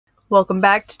Welcome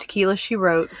back to Tequila She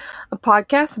Wrote, a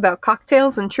podcast about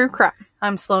cocktails and true crime.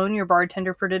 I'm Sloan, your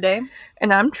bartender for today.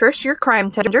 And I'm Trish, your crime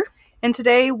tender. And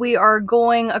today we are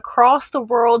going across the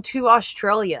world to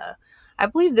Australia. I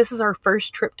believe this is our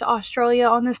first trip to Australia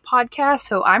on this podcast,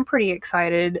 so I'm pretty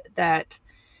excited that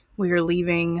we are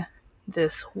leaving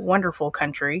this wonderful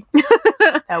country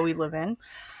that we live in.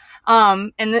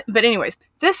 But anyways,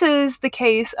 this is the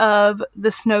case of the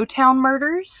Snowtown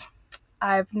Murders.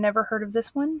 I've never heard of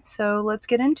this one, so let's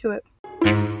get into it.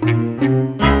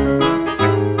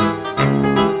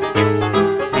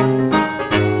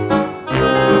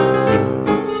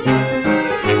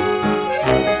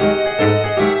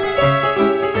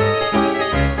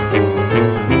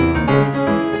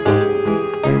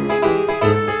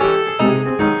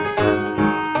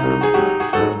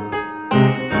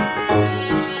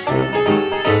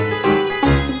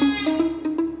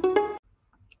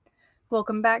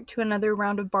 Welcome back to another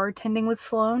round of bartending with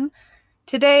Sloan.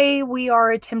 Today we are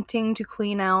attempting to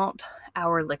clean out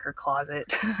our liquor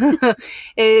closet.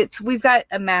 We've got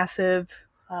a massive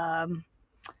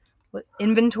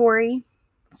inventory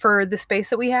for the space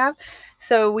that we have.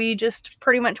 So we just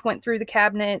pretty much went through the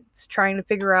cabinets trying to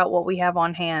figure out what we have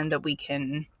on hand that we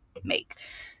can make.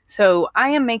 So I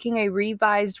am making a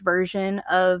revised version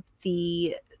of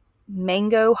the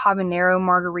mango habanero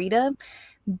margarita.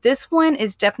 This one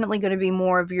is definitely going to be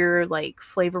more of your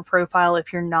flavor profile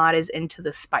if you're not as into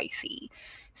the spicy.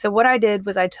 So what I did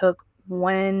was I took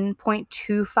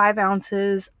 1.25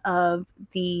 ounces of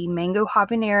the mango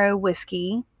habanero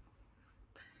whiskey,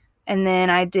 and then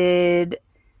I did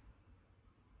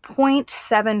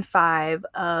 0.75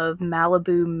 of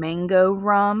Malibu mango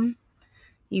rum.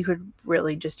 You could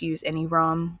really just use any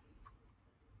rum.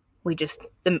 We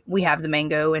have the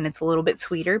mango and it's a little bit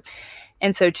sweeter.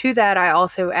 And so to that, I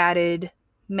also added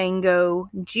mango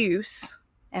juice,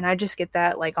 and I just get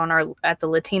that at the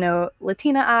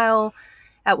Latina aisle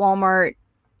at Walmart.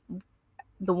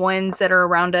 The ones that are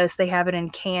around us, they have it in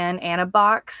can and a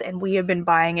box, and we have been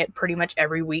buying it pretty much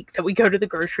every week that we go to the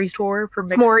grocery store for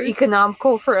mixers. It's more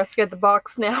economical for us to get the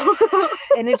box now.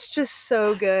 And it's just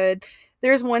so good.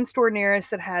 There's one store near us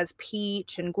that has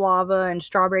peach and guava and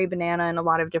strawberry banana and a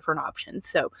lot of different options.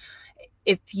 So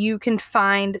if you can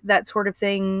find that sort of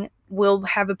thing, we'll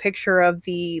have a picture of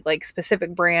the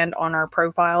specific brand on our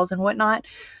profiles and whatnot.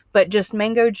 But just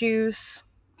mango juice,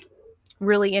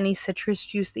 really any citrus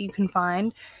juice that you can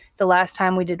find. The last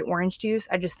time we did orange juice,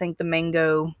 I just think the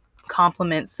mango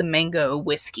complements the mango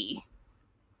whiskey.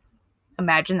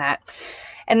 Imagine that.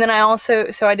 And then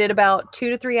I did about 2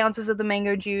 to 3 ounces of the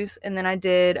mango juice, and then I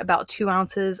did about 2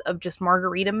 ounces of just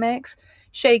margarita mix.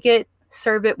 Shake it,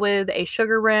 serve it with a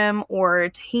sugar rim or a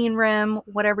tahini rim,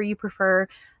 whatever you prefer.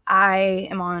 I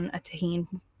am on a tahini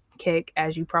kick,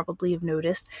 as you probably have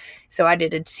noticed. So I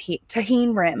did a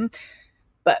tahini rim.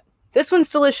 But this one's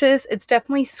delicious. It's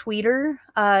definitely sweeter.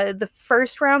 The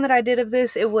first round that I did of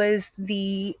this, it was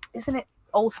isn't it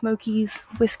Old Smoky's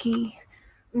whiskey?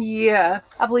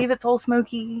 Yes. I believe it's Old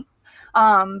Smoky.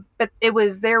 But it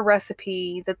was their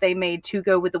recipe that they made to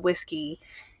go with the whiskey.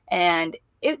 And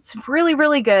it's really,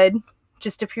 really good.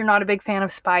 Just if you're not a big fan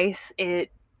of spice, the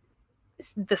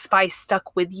spice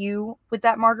stuck with you with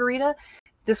that margarita.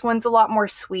 This one's a lot more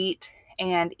sweet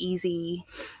and easy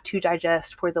to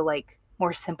digest for the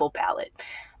more simple palate.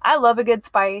 I love a good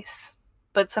spice,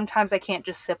 but sometimes I can't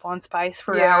just sip on spice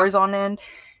for hours on end.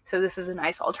 So this is a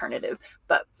nice alternative.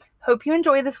 But hope you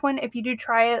enjoy this one. If you do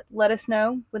try it, let us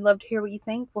know. We'd love to hear what you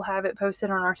think. We'll have it posted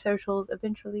on our socials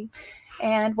eventually,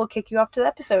 and we'll kick you off to the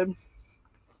episode.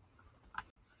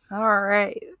 All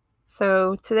right.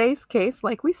 So today's case,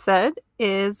 like we said,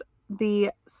 is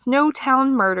the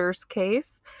Snowtown Murders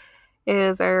case. It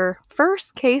is our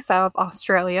first case out of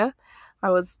Australia.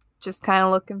 I was just kind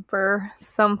of looking for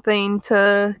something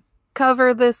to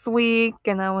cover this week,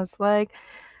 and I was like,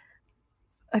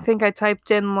 I think I typed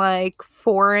in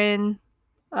foreign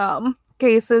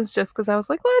cases just because I was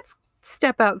like, let's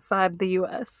step outside the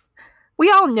U.S. We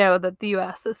all know that the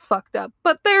U.S. is fucked up,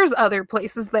 but there's other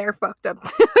places that are fucked up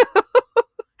too.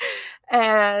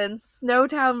 And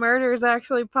Snowtown Murders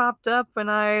actually popped up,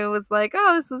 and I was like,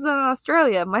 oh, this is in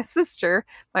Australia. My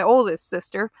oldest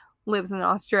sister, lives in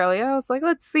Australia. I was like,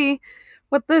 let's see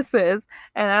what this is.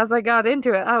 And as I got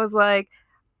into it, I was like,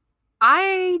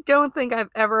 I don't think I've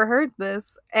ever heard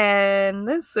this. And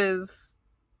this is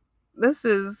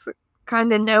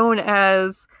kind of known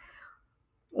as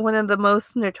one of the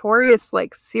most notorious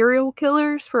serial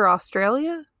killers for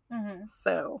Australia. Mm-hmm.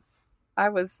 So I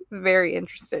was very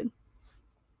interested.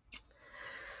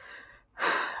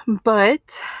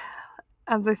 But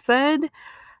as I said,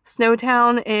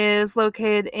 Snowtown is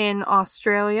located in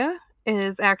Australia. It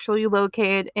is actually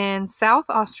located in South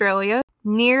Australia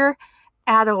near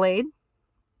Adelaide.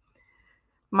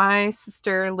 My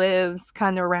sister lives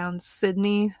kind of around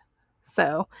Sydney,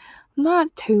 so I'm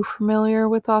not too familiar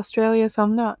with Australia, so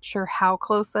I'm not sure how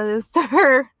close that is to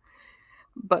her.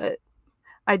 But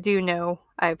I do know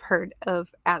I've heard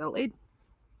of Adelaide.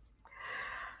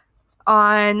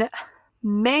 On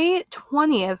May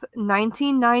 20th,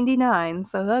 1999,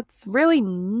 so that's really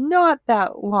not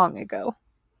that long ago.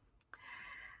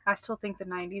 I still think the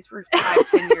 90s were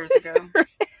 5-10 years ago. Right.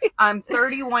 I'm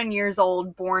 31 years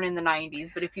old, born in the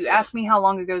 90s, but if you ask me how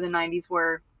long ago the 90s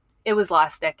were, it was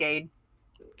last decade.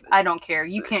 I don't care.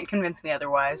 You can't convince me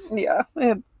otherwise. Yeah,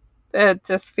 it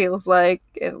just feels like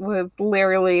it was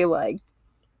literally like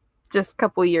just a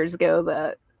couple years ago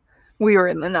that we were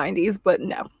in the 90s, but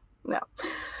no.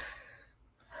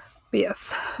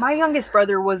 Yes. My youngest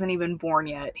brother wasn't even born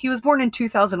yet. He was born in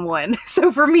 2001.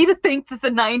 So for me to think that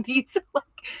the 90s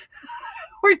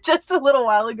were just a little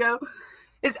while ago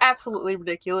is absolutely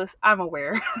ridiculous. I'm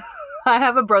aware. I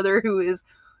have a brother who is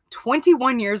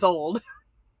 21 years old,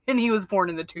 and he was born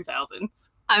in the 2000s.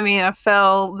 I mean, I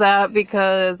felt that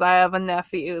because I have a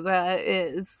nephew that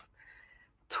is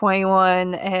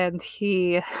 21 and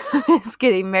he is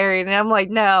getting married, and I'm like,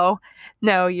 no,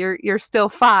 you're still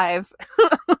 5.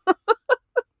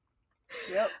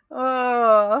 Yep.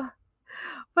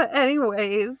 But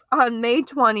anyways, on May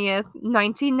 20th,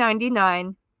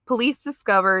 1999, police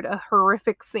discovered a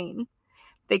horrific scene.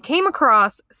 They came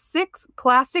across 6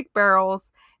 plastic barrels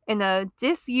in a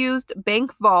disused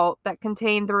bank vault that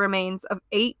contained the remains of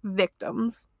 8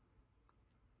 victims.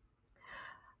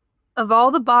 Of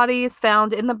all the bodies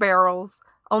found in the barrels,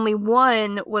 only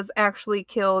one was actually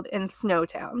killed in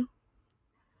Snowtown.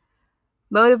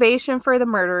 Motivation for the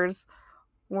murders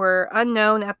were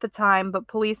unknown at the time, but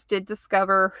police did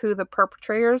discover who the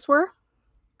perpetrators were.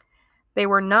 They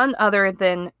were none other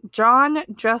than John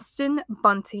Justin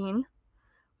Bunting,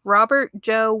 Robert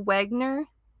Joe Wagner,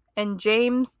 and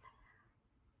James.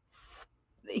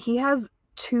 He has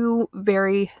 2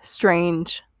 very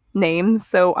strange names,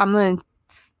 so I'm going to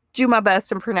do my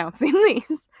best in pronouncing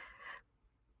these.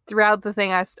 Throughout the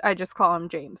thing, I just call him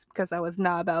James because I was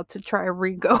not about to try to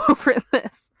re-go over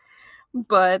this.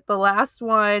 But the last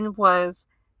one was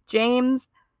James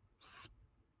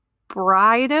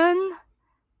Spryden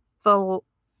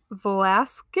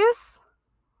Velasquez,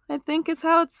 I think is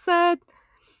how it's said.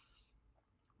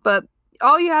 But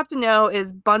all you have to know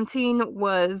is Bunting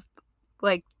was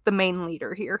like the main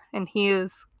leader here, and he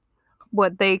is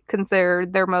what they consider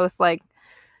their most like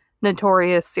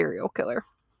notorious serial killer.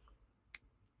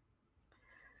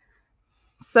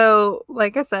 So,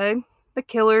 like I said, the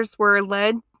killers were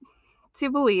led to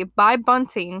believe by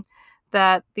Bunting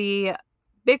that the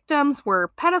victims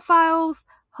were pedophiles,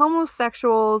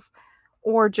 homosexuals,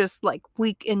 or just like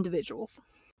weak individuals.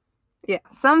 Yeah,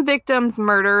 some victims'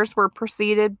 murders were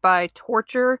preceded by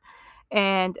torture,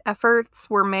 and efforts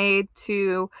were made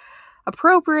to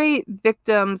appropriate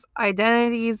victims'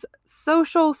 identities,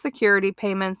 social security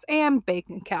payments, and bank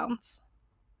accounts.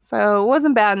 So it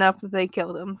wasn't bad enough that they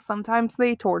killed them. Sometimes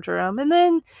they tortured them. And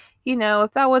then,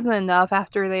 if that wasn't enough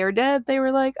after they were dead, they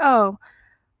were like, oh,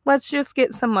 let's just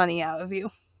get some money out of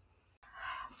you.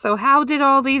 So how did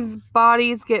all these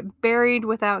bodies get buried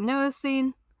without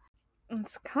noticing?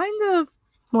 It's kind of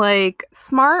like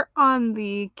smart on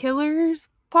the killer's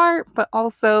part, but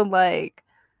also like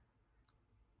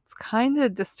it's kind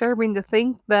of disturbing to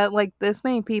think that like this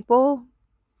many people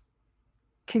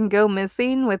can go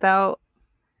missing without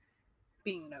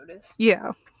being noticed.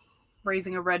 Yeah.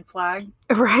 Raising a red flag.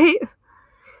 Right?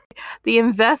 The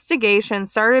investigation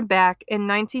started back in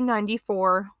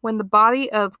 1994 when the body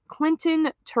of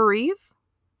Clinton Therese,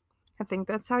 I think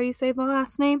that's how you say the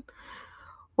last name,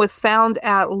 was found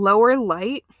at Lower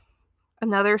Light,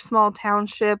 another small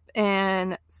township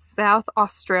in South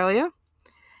Australia.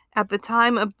 At the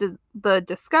time of the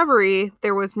discovery,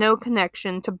 there was no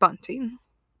connection to Bunting.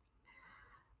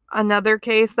 Another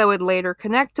case that would later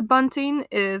connect to Bunting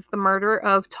is the murder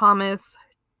of Thomas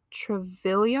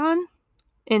Trevelyan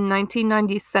in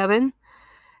 1997.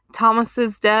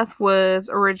 Thomas's death was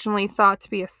originally thought to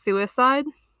be a suicide,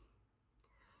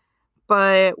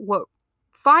 but what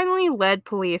finally led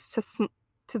police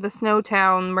to the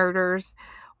Snowtown murders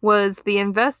was the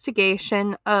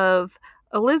investigation of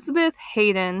Elizabeth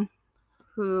Hayden,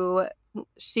 who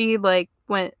she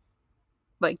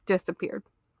disappeared.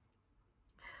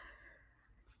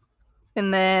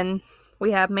 And then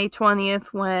we have May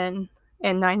 20th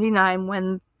in 99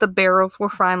 when the barrels were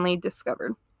finally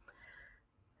discovered.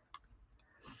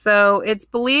 So it's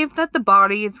believed that the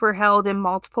bodies were held in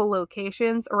multiple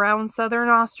locations around southern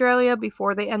Australia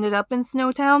before they ended up in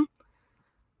Snowtown.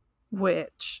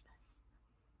 Which,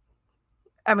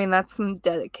 I mean, that's some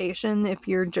dedication if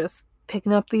you're just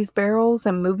picking up these barrels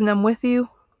and moving them with you.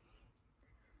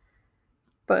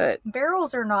 But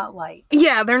barrels are not light.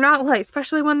 Yeah, they're not light,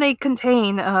 especially when they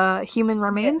contain human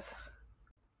remains. Yes.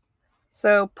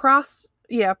 So,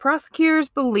 prosecutors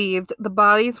believed the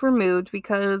bodies were moved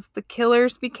because the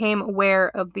killers became aware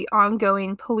of the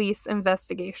ongoing police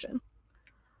investigation.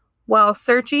 While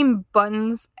searching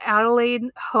Bunton's Adelaide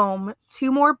home,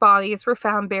 2 more bodies were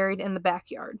found buried in the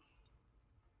backyard.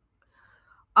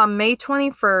 On May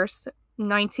 21st,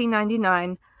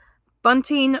 1999,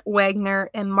 Bunting, Wagner,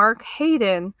 and Mark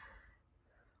Hayden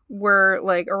were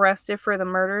arrested for the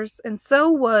murders, and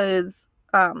so was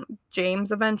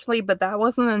James eventually, but that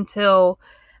wasn't until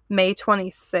May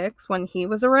 26th when he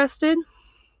was arrested.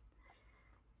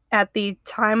 At the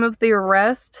time of the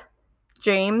arrest,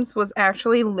 James was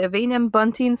actually living in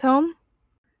Bunting's home.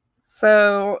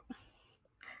 So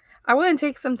I want to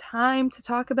take some time to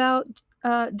talk about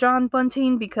John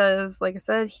Bunting because, like I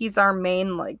said, he's our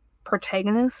main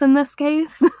protagonist in this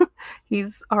case.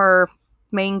 He's our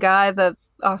main guy that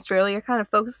Australia kind of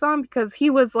focused on because he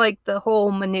was the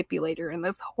whole manipulator in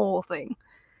this whole thing.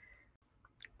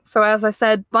 So as I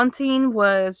said, Bunting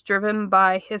was driven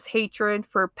by his hatred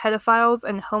for pedophiles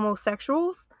and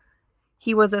homosexuals.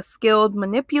 He was a skilled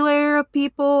manipulator of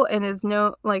people and is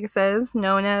known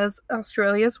as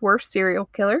Australia's worst serial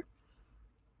killer.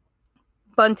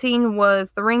 Bunting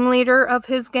was the ringleader of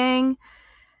his gang,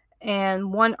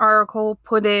 and one article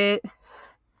put it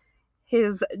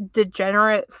his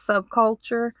degenerate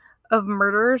subculture of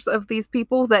murders of these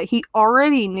people that he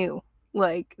already knew.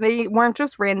 They weren't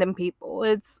just random people.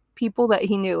 It's people that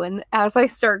he knew. And as I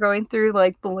start going through,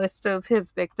 the list of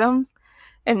his victims,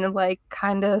 and,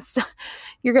 kind of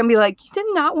you're going to be like, you did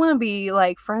not want to be,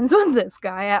 friends with this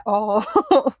guy at all.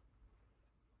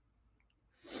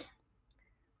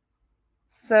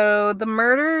 So, the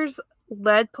murders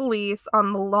led police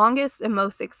on the longest and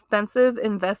most expensive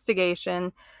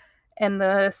investigation, and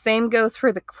the same goes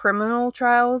for the criminal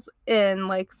trials in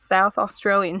South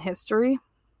Australian history.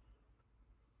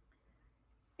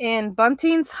 In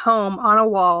Bunting's home, on a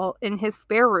wall in his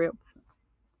spare room,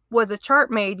 was a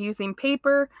chart made using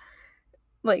paper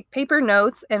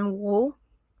notes and wool,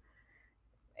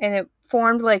 and it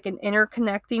formed an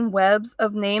interconnecting webs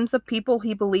of names of people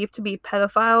he believed to be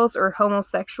pedophiles or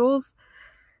homosexuals.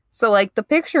 So the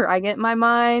picture I get in my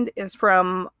mind is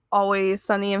from Always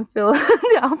Sunny in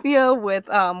Philadelphia with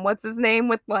what's his name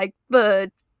with the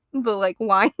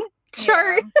line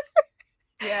chart.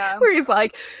 Yeah. Where he's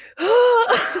like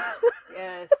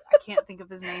yes, I can't think of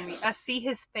his name. I see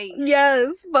his face.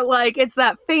 Yes, but it's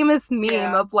that famous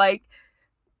meme of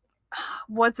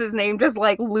what's his name just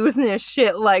losing his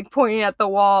shit pointing at the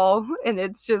wall, and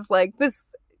it's just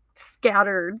this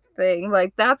scattered thing.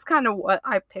 That's kind of what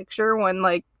I picture when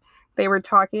they were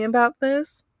talking about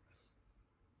this.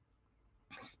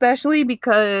 Especially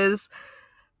because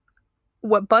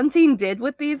what Bunting did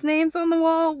with these names on the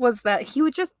wall was that he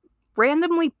would just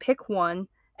randomly pick one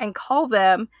and call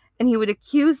them, and he would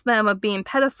accuse them of being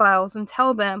pedophiles and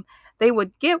tell them they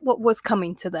would get what was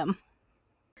coming to them.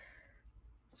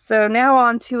 So now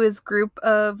on to his group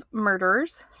of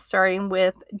murderers, starting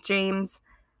with James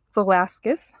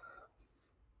Velasquez.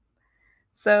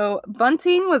 So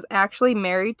Bunting was actually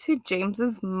married to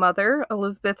James's mother,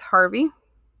 Elizabeth Harvey.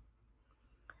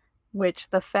 Which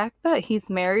the fact that he's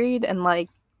married and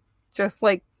just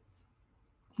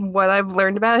what I've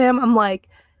learned about him, I'm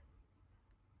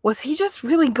was he just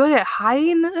really good at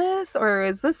hiding this, or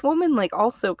is this woman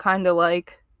also kind of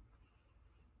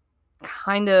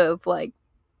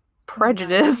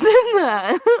prejudiced in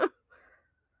that?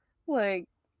 I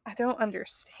don't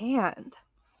understand.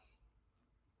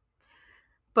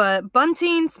 But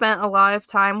Bunting spent a lot of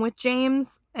time with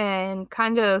James and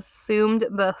kind of assumed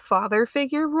the father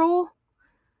figure role.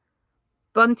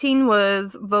 Bunting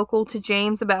was vocal to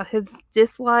James about his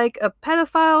dislike of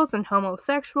pedophiles and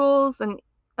homosexuals, and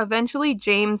eventually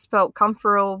James felt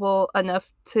comfortable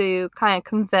enough to kind of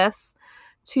confess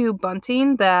to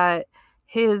Bunting that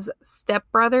his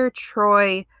stepbrother,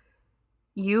 Troy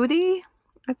Udy,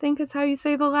 I think is how you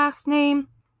say the last name,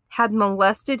 had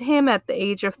molested him at the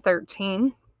age of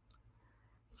 13.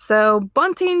 So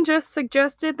Bunting just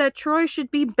suggested that Troy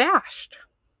should be bashed.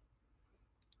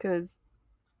 Because,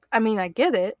 I mean, I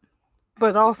get it.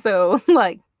 But also,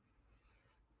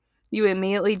 you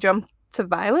immediately jump to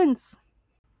violence.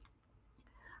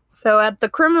 So at the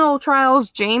criminal trials,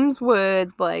 James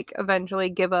would eventually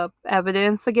give up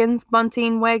evidence against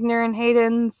Bunting, Wagner, and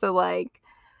Hayden. So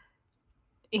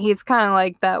he's kind of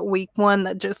like that weak one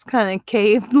that just kind of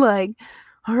caved,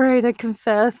 all right, I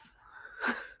confess.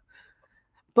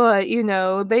 But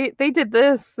they did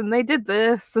this and they did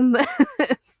this and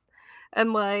this.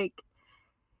 And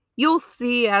you'll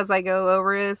see as I go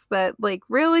over this that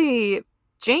really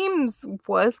James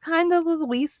was kind of the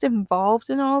least involved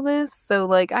in all this.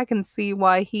 So I can see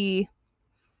why he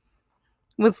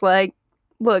was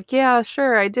look, yeah,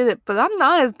 sure, I did it, but I'm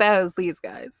not as bad as these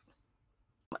guys.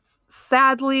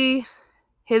 Sadly,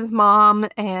 his mom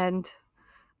and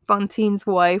Bunting's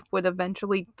wife would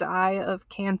eventually die of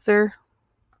cancer,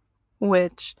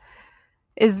 which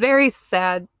is very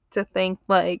sad to think.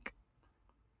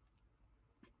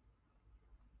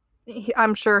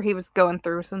 I'm sure he was going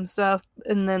through some stuff,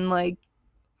 and then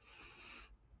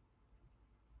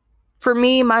for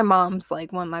me, my mom's one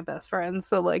of my best friends,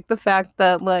 so the fact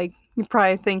that you're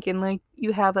probably thinking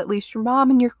you have at least your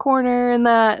mom in your corner and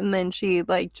that, and then she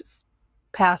just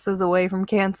passes away from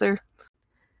cancer.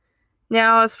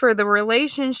 Now, as for the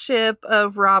relationship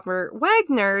of Robert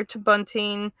Wagner to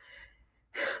Bunting,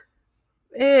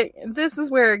 this is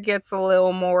where it gets a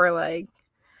little more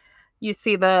you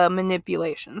see the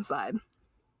manipulation side.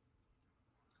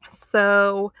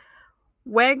 So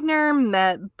Wagner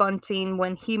met Bunting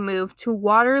when he moved to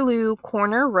Waterloo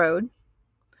Corner Road,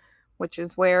 which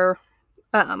is where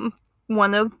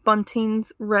one of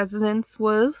Bunting's residents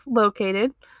was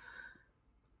located.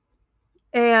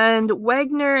 And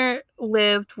Wagner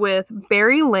lived with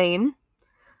Barry Lane,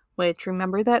 which,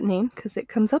 remember that name because it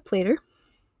comes up later.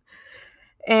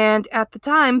 And at the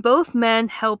time, both men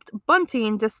helped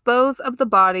Bunting dispose of the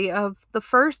body of the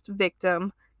first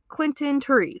victim, Clinton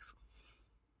Therese.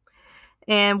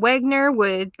 And Wagner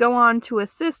would go on to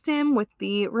assist him with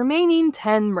the remaining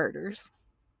 10 murders.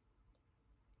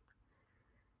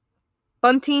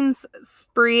 Bunting's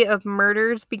spree of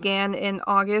murders began in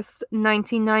August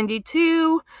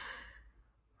 1992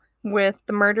 with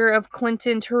the murder of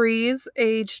Clinton Therese,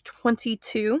 age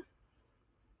 22.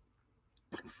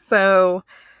 So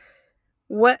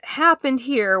what happened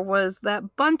here was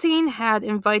that Bunting had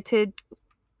invited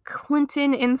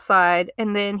Clinton inside,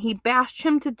 and then he bashed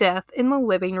him to death in the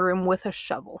living room with a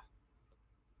shovel.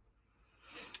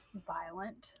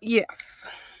 Violent. Yes.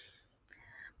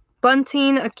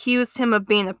 Bunting accused him of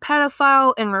being a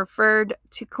pedophile and referred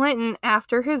to Clinton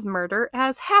after his murder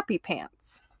as Happy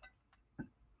Pants.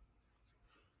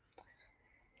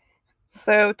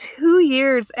 So 2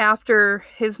 years after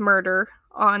his murder,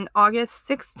 on August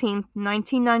 16th,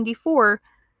 1994,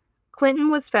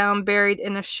 Clinton was found buried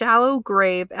in a shallow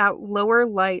grave at Lower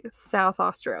Light, South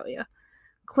Australia.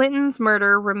 Clinton's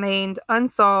murder remained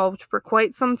unsolved for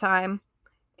quite some time,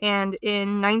 and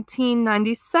in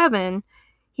 1997,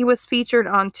 he was featured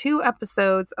on 2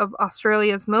 episodes of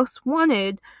Australia's Most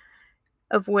Wanted,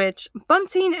 of which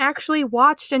Bunting actually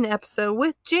watched an episode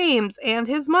with James and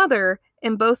his mother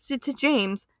and boasted to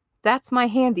James, "That's my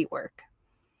handiwork."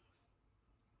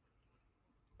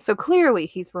 So clearly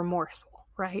he's remorseful,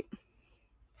 right?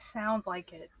 Sounds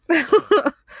like it.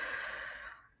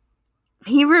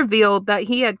 He revealed that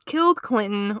he had killed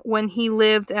Clinton when he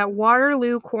lived at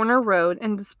Waterloo Corner Road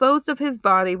and disposed of his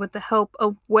body with the help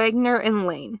of Wagner and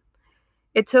Lane.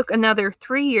 It took another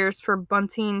 3 years for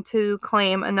Bunting to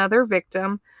claim another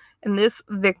victim, and this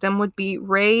victim would be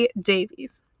Ray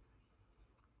Davies.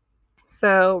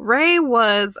 So Ray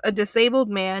was a disabled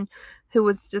man who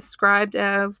was described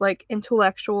as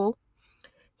intellectual.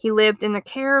 He lived in a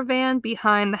caravan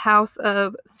behind the house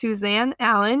of Suzanne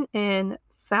Allen in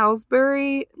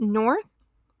Salisbury North.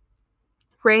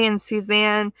 Ray and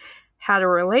Suzanne had a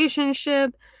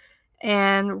relationship,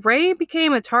 and Ray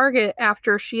became a target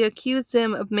after she accused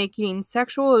him of making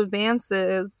sexual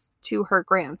advances to her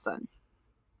grandson.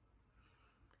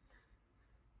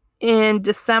 In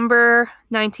December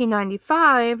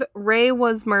 1995, Ray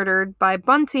was murdered by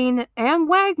Bunting and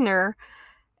Wagner,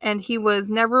 and he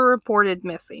was never reported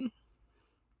missing.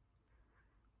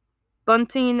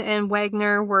 Bunting and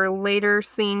Wagner were later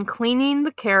seen cleaning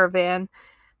the caravan.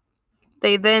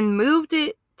 They then moved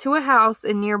it to a house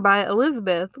in nearby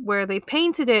Elizabeth, where they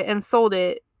painted it and sold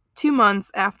it 2 months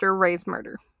after Ray's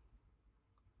murder.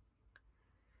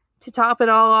 To top it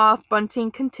all off,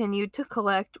 Bunting continued to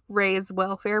collect Ray's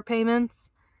welfare payments,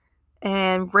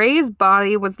 and Ray's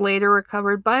body was later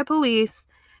recovered by police,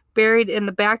 buried in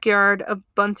the backyard of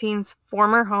Bunting's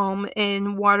former home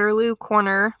in Waterloo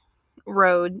Corner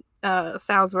Road,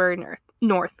 Salisbury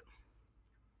North.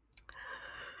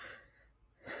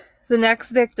 The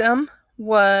next victim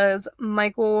was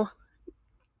Michael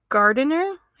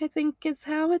Gardiner, I think is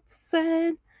how it's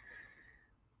said.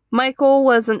 Michael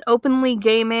was an openly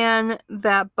gay man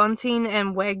that Bunting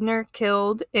and Wagner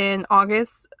killed in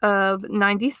August of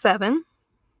 97.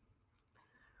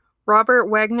 Robert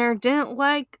Wagner didn't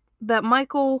like that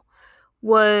Michael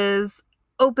was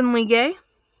openly gay.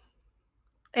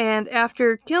 And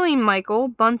after killing Michael,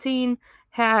 Bunting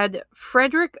had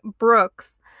Frederick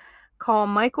Brooks call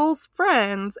Michael's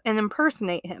friends and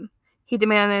impersonate him. He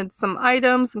demanded some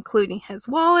items, including his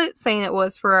wallet, saying it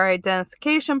was for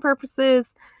identification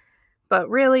purposes. But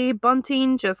really,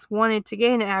 Bunting just wanted to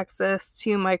gain access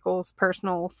to Michael's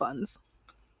personal funds.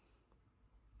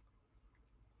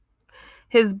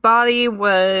 His body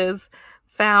was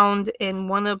found in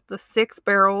one of the 6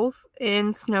 barrels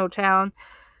in Snowtown,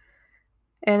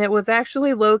 and it was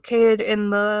actually located in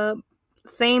the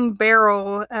same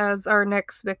barrel as our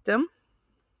next victim.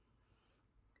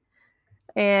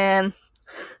 And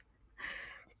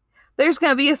there's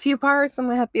going to be a few parts I'm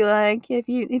going to have to be like, if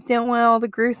you don't want all the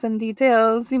gruesome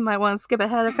details, you might want to skip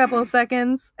ahead a couple of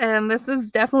seconds. And this is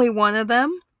definitely one of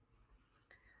them.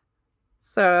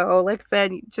 So, like I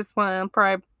said, you just want to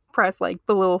probably press like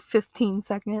the little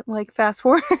 15-second like fast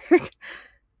forward.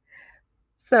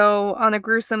 So, on a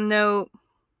gruesome note,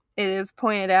 it is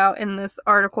pointed out in this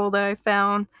article that I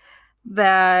found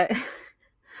that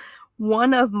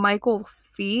one of Michael's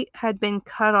feet had been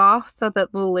cut off so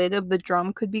that the lid of the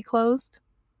drum could be closed.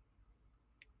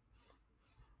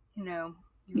 You know,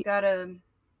 you gotta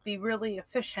be really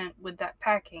efficient with that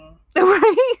packing.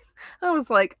 Right? I was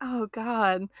like, oh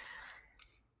god.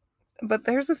 But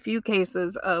there's a few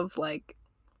cases of like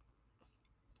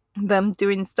them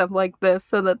doing stuff like this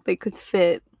so that they could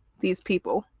fit these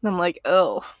people. And I'm like,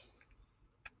 oh.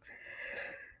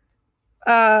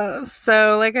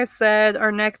 So like I said,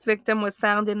 our next victim was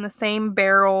found in the same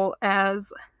barrel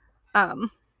as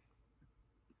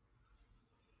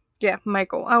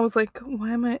Michael. I was like,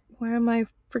 why am I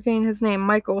forgetting his name?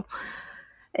 Michael.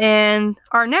 And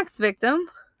our next victim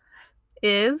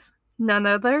is none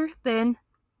other than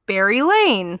Barry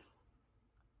Lane.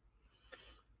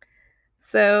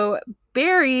 So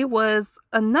Barry was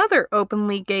another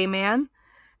openly gay man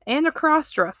and a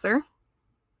cross-dresser.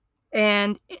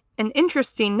 And an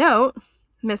interesting note,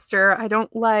 Mr. I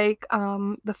don't like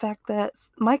the fact that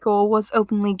Michael was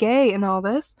openly gay and all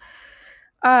this.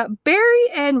 Barry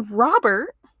and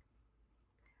Robert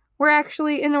were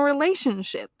actually in a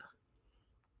relationship.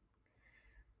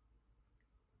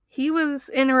 He was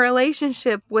in a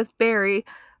relationship with Barry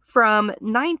from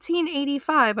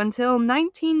 1985 until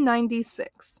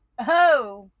 1996.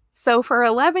 Oh! So for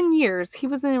 11 years, he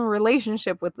was in a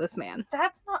relationship with this man.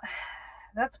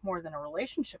 That's more than a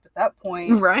relationship at that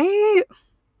point. Right?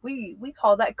 We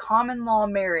call that common law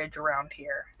marriage around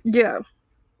here. Yeah.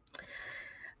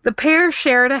 The pair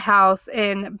shared a house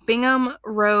in Bingham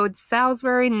Road,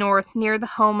 Salisbury North, near the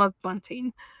home of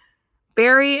Bunting.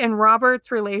 Barry and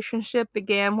Robert's relationship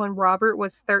began when Robert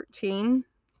was 13.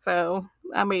 So,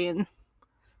 I mean,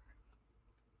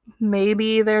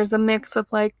 maybe there's a mix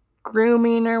of like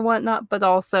grooming or whatnot, but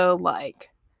also like,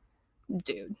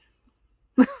 dude.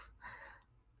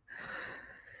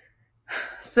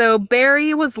 So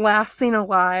Barry was last seen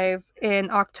alive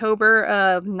in October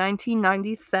of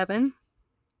 1997.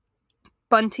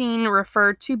 Bunting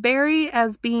referred to Barry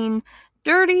as being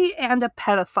dirty and a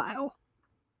pedophile.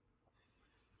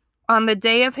 On the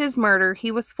day of his murder,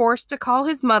 he was forced to call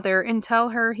his mother and tell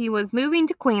her he was moving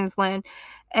to Queensland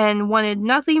and wanted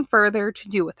nothing further to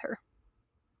do with her.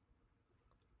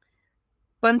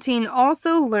 Bunting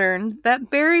also learned that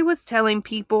Barry was telling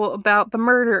people about the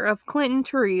murder of Clinton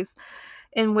Therese,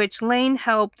 in which Lane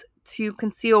helped to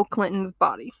conceal Clinton's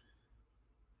body.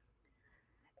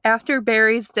 After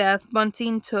Barry's death,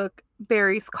 Bunting took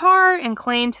Barry's car and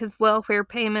claimed his welfare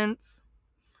payments.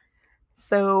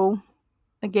 So,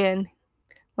 again,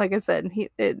 like I said,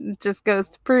 it just goes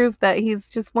to prove that he's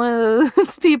just one of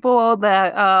those people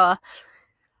that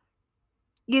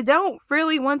you don't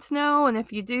really want to know, and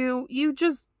if you do, you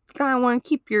just kind of want to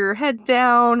keep your head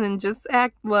down and just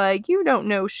act like you don't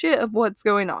know shit of what's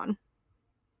going on.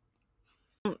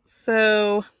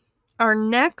 So, our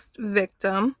next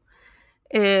victim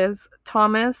is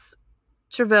Thomas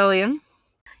Trevelyan.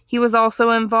 He was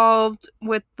also involved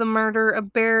with the murder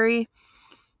of Barry.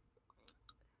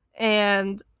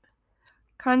 And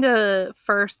kind of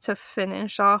first to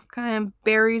finish off kind of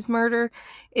Barry's murder,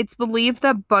 it's believed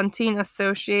that Bunting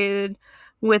associated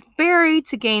with Barry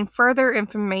to gain further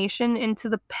information into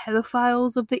the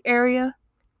pedophiles of the area.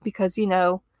 Because, you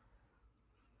know,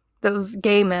 those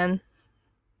gay men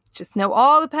just know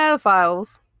all the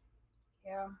pedophiles.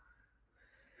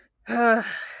 Yeah.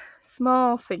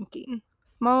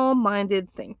 small-minded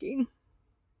thinking.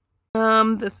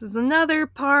 This is another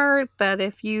part that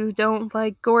if you don't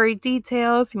like gory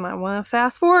details, you might want to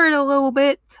fast forward a little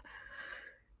bit.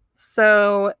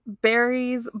 So,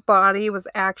 Barry's body was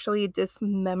actually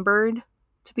dismembered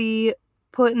to be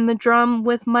put in the drum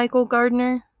with Michael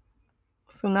Gardner.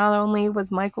 So not only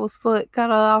was Michael's foot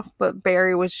cut off, but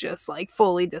Barry was just like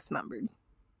fully dismembered.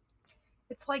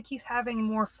 It's like he's having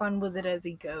more fun with it as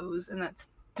he goes, and that's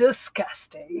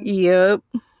disgusting. Yep.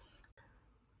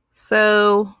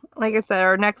 So, like I said,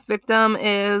 our next victim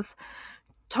is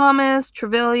Thomas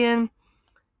Trevelyan,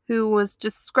 who was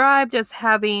described as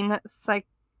having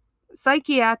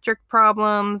psychiatric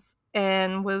problems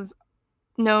and was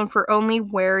known for only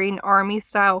wearing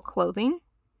army-style clothing.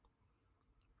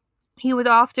 He would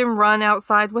often run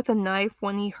outside with a knife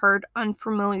when he heard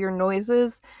unfamiliar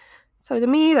noises. So to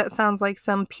me, that sounds like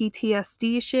some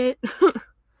PTSD shit.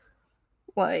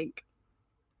 Like,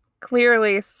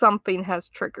 clearly something has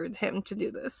triggered him to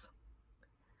do this.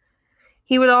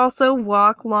 He would also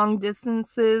walk long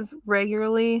distances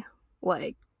regularly,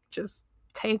 like just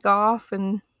take off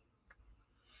and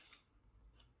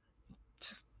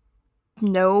just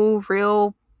no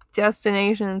real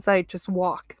destination in sight, just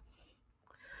walk.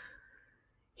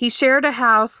 He shared a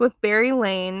house with Barry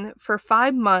Lane for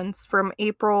 5 months from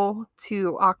April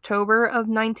to October of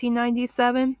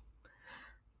 1997.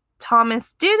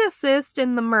 Thomas did assist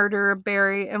in the murder of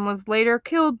Barry and was later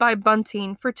killed by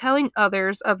Bunting for telling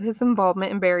others of his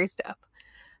involvement in Barry's death.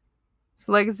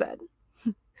 So like I said,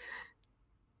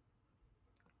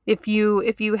 if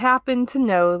you happen to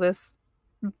know this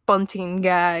Bunting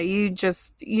guy, you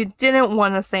didn't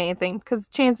want to say anything because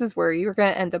chances were you were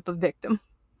going to end up a victim.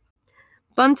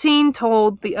 Bunting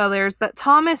told the others that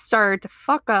Thomas started to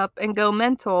fuck up and go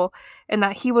mental and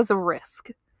that he was a risk.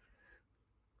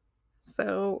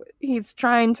 So he's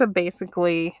trying to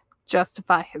basically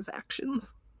justify his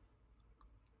actions.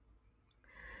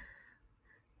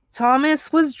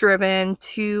 Thomas was driven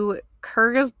to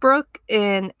Kurgasbrook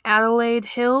in Adelaide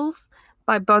Hills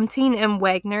by Bunting and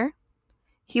Wagner.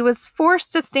 He was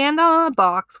forced to stand on a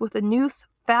box with a noose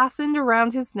fastened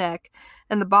around his neck,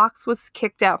 and the box was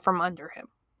kicked out from under him.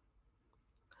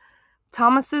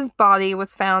 Thomas's body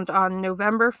was found on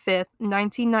November 5th,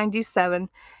 1997,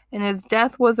 and his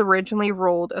death was originally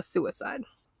ruled a suicide.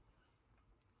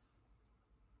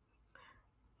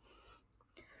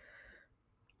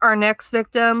 Our next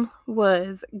victim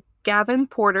was Gavin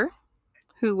Porter,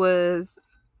 who was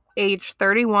age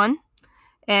 31,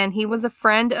 and he was a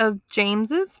friend of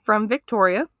James's from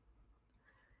Victoria.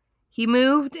 He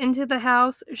moved into the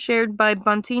house shared by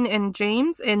Bunting and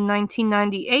James in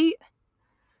 1998,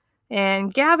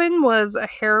 and Gavin was a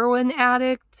heroin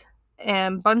addict,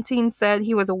 and Bunting said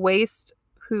he was a waste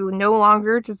who no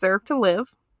longer deserved to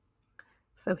live.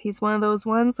 So he's one of those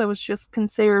ones that was just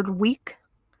considered weak.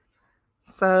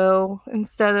 So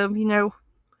instead of,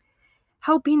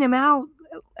 helping him out,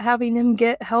 having him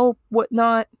get help,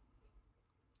 whatnot,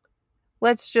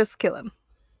 let's just kill him.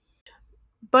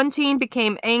 Bunting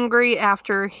became angry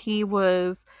after he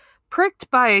was pricked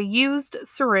by a used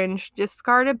syringe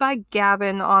discarded by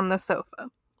Gavin on the sofa.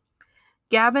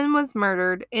 Gavin was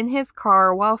murdered in his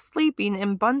car while sleeping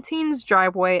in Bunting's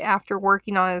driveway after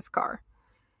working on his car.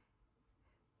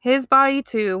 His body,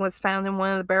 too, was found in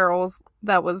one of the barrels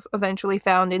that was eventually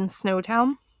found in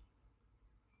Snowtown.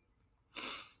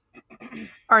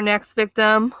 Our next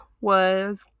victim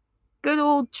was good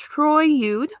old Troy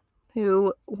Yude,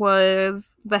 who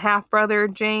was the half-brother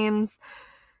of James.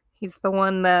 He's the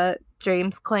one that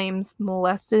James claims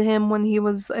molested him when he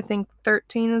was, I think,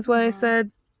 13 is what I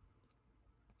said.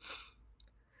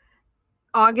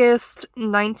 August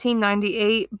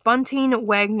 1998, Bunting,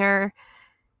 Wagner,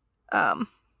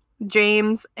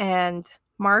 James, and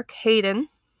Mark Hayden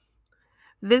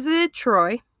visited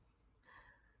Troy.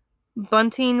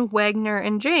 Bunting, Wagner,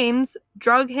 and James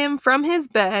drug him from his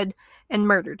bed and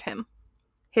murdered him.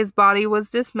 His body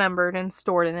was dismembered and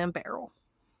stored in a barrel.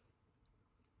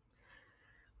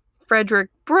 Frederick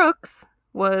Brooks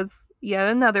was yet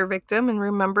another victim, and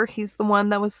remember, he's the one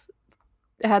that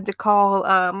had to call,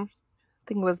 I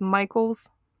think it was Michael's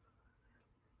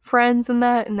friends and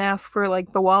ask for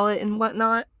like the wallet and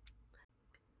whatnot.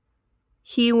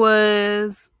 He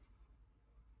was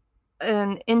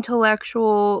an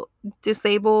intellectual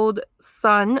disabled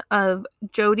son of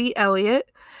Jody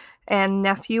Elliott and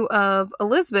nephew of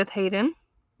Elizabeth Hayden,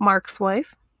 Mark's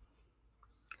wife.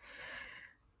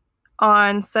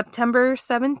 On September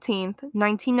 17th,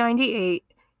 1998,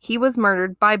 he was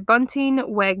murdered by Bunting,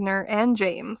 Wagner, and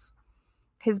James.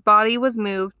 His body was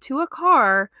moved to a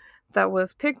car that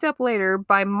was picked up later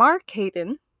by Mark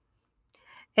Hayden.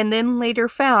 and then later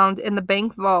found in the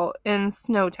bank vault in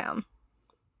Snowtown.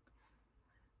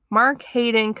 Mark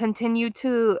Hayden continued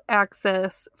to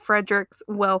access Frederick's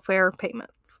welfare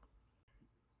payments.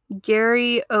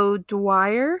 Gary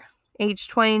O'Dwyer, age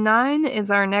 29,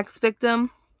 is our next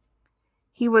victim.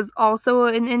 He was also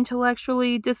an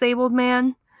intellectually disabled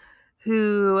man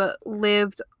who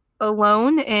lived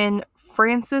alone in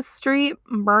Francis Street,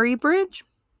 Murraybridge.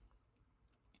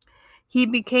 He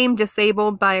became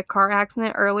disabled by a car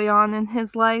accident early on in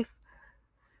his life,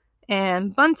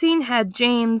 and Bunting had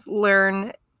James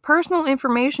learn personal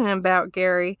information about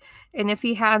Gary and if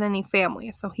he had any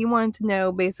family. So he wanted to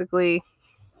know, basically,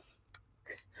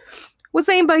 was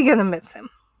anybody going to miss him?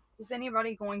 Is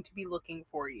anybody going to be looking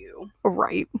for you?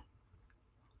 Right.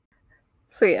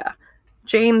 So yeah,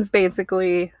 James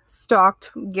basically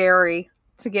stalked Gary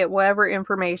to get whatever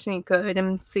information he could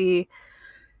and see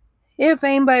if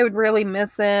anybody would really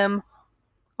miss him,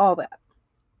 all that.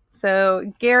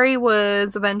 So Gary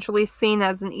was eventually seen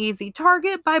as an easy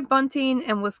target by Bunting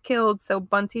and was killed so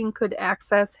Bunting could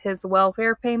access his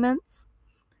welfare payments.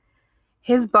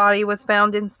 His body was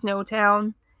found in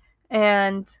Snowtown,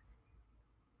 and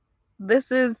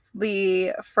this is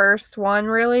the first one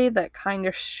really that kind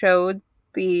of showed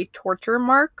the torture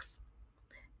marks,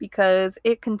 because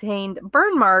it contained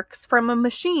burn marks from a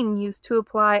machine used to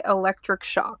apply electric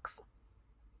shocks.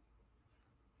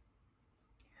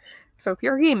 So if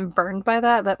you're getting burned by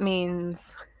that, that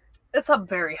means it's up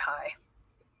very high.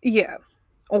 Yeah.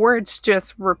 Or it's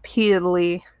just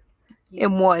repeatedly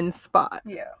in one spot.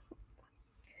 Yeah.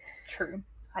 True.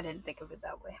 I didn't think of it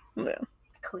that way. Yeah.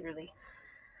 Clearly.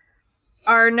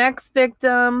 Our next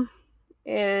victim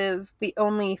is the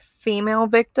only female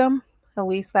victim, at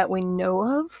least that we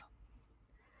know of.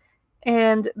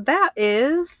 And that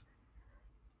is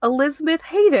Elizabeth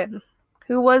Hayden,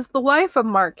 who was the wife of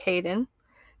Mark Hayden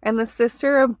and the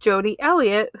sister of Jody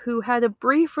Elliott, who had a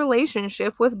brief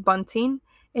relationship with Bunting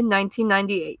in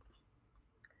 1998.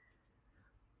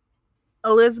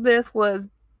 Elizabeth was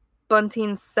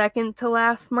Bunting's second to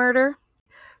last murder.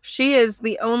 She is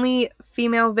the only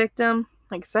female victim,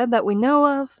 like I said, that we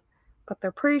know of, but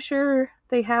they're pretty sure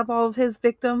they have all of his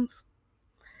victims.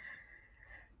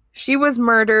 She was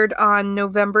murdered on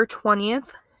November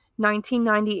 20th,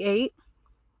 1998,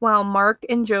 while Mark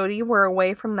and Jody were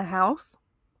away from the house.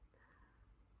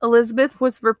 Elizabeth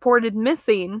was reported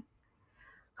missing.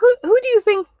 Who do you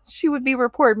think she would be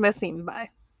reported missing by?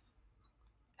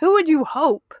 Who would you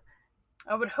hope?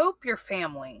 I would hope your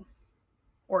family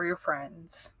or your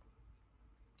friends.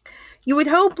 You would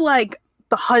hope, like,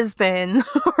 the husband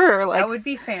or, like... That would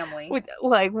be family.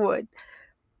 Would.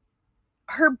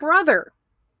 Her brother,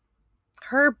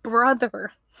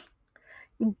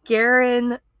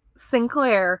 Garen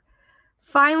Sinclair,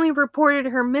 finally reported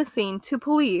her missing to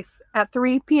police at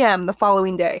 3 p.m. the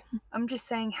following day. I'm just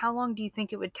saying, how long do you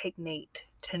think it would take Nate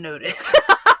to notice?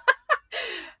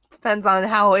 Depends on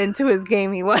how into his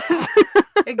game he was.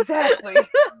 Exactly.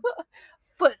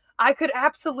 But I could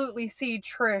absolutely see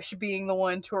Trish being the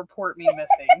one to report me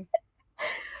missing.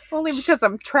 Only because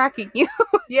I'm tracking you.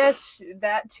 Yes,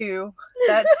 that too.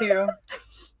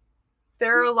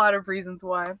 There are a lot of reasons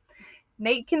why.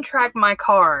 Nate can track my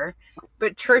car,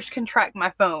 but Trish can track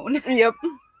my phone. Yep.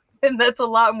 And that's a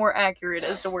lot more accurate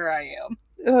as to where I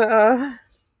am.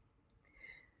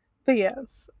 But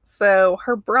yes, so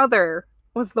her brother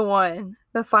was the one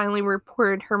that finally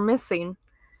reported her missing,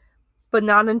 but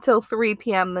not until 3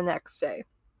 p.m. the next day.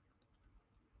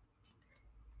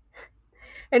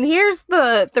 And here's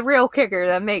the real kicker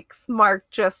that makes Mark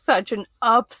just such an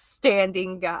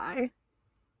upstanding guy.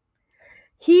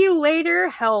 He later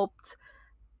helped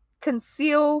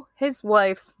conceal his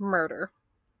wife's murder.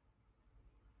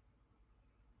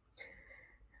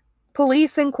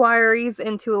 Police inquiries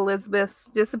into Elizabeth's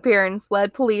disappearance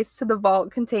led police to the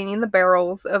vault containing the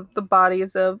barrels of the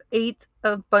bodies of 8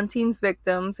 of Bunting's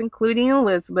victims, including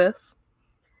Elizabeth's.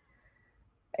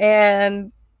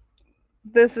 And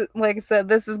this is, like I said,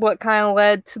 this is what kind of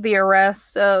led to the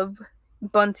arrest of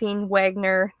Bunting,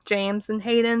 Wagner, James, and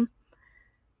Hayden.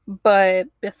 But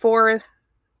before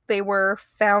they were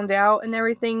found out and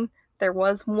everything, there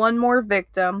was one more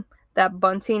victim that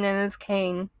Bunting and his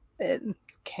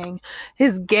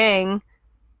gang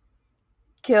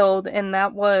killed, and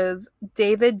that was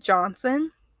David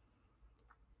Johnson.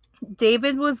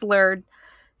 David was lured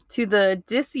to the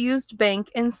disused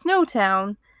bank in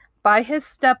Snowtown by his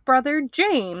stepbrother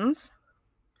James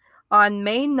on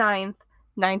May 9th,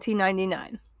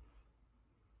 1999.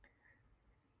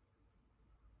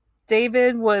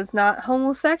 David was not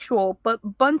homosexual,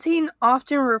 but Bunting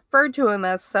often referred to him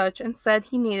as such and said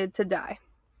he needed to die.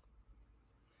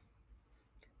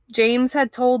 James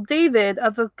had told David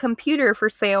of a computer for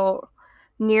sale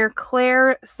near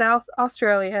Clare, South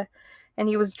Australia, and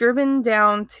he was driven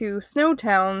down to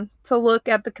Snowtown to look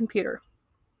at the computer.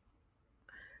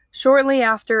 Shortly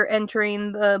after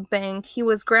entering the bank, he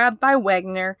was grabbed by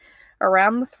Wagner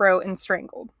around the throat and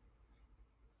strangled.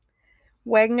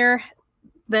 Wagner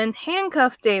then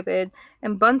handcuffed David,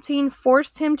 and Bunting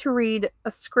forced him to read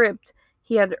a script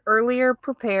he had earlier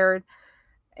prepared,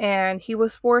 and he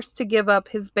was forced to give up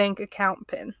his bank account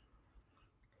PIN.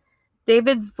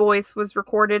 David's voice was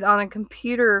recorded on a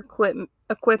computer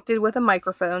equipped with a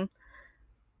microphone.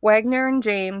 Wagner and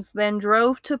James then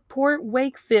drove to Port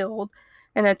Wakefield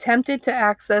and attempted to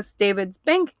access David's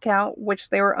bank account, which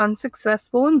they were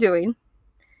unsuccessful in doing.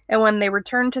 And when they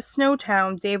returned to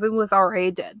Snowtown, David was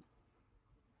already dead.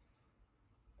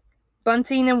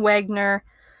 Bunting and Wagner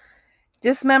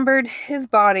dismembered his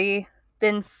body,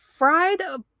 then fried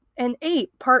and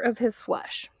ate part of his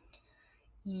flesh.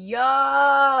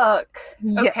 Yuck.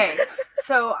 Yeah. Okay,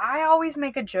 so I always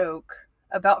make a joke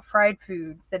about fried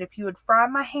foods that if you would fry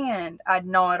my hand, I'd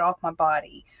gnaw it off my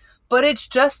body. But it's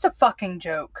just a fucking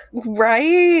joke.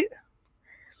 Right?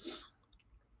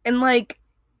 And like,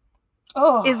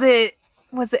 oh,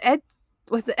 was it Ed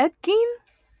Gein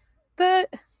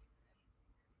that?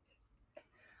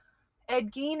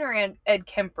 Ed Gein or Ed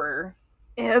Kemper?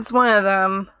 Yeah, it's one of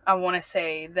them. I want to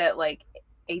say that, like,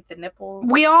 ate the nipples.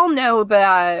 We all know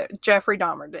that Jeffrey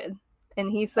Dahmer did.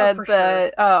 And he said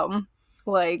that, sure.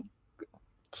 Like,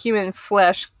 human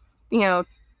flesh,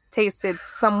 tasted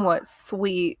somewhat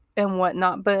sweet and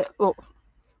whatnot, but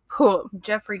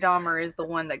Jeffrey Dahmer is the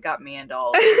one that got me into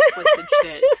all this twisted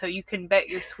shit, so you can bet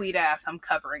your sweet ass I'm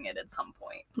covering it at some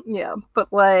point. Yeah,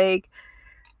 but like,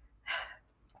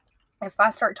 if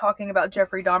I start talking about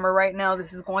Jeffrey Dahmer right now,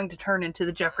 this is going to turn into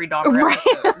the Jeffrey Dahmer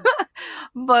episode.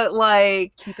 But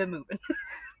like, keep it moving.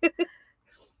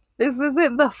 This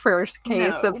isn't the first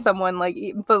case of someone like,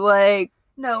 but like,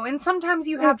 no, and sometimes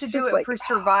you have to do it for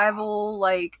survival.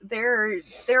 Like, there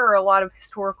are a lot of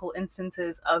historical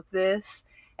instances of this,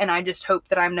 and I just hope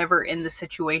that I'm never in the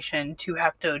situation to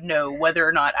have to know whether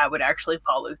or not I would actually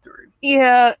follow through.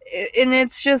 Yeah, and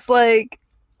it's just like,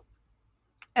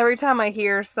 every time I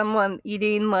hear someone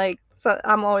eating, like,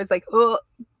 I'm always like, oh,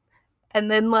 and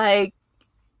then like,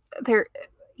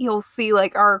 you'll see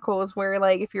like articles where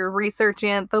like if you're researching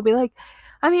it, they'll be like,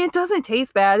 I mean, it doesn't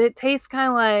taste bad. It tastes kind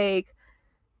of like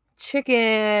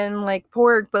chicken, like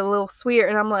pork, but a little sweeter.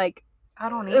 And I'm like, I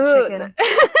don't eat chicken.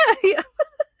 Yeah.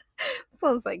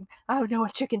 Sounds like, I don't know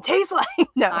what chicken tastes like.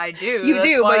 No, I do. You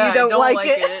do, but you don't like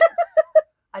it.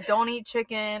 I don't eat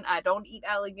chicken. I don't eat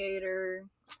alligator.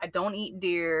 I don't eat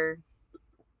deer.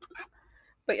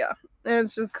 But yeah,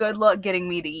 it's just good luck getting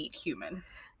me to eat human.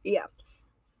 Yeah.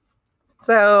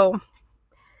 So,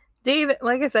 David,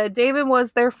 like I said, David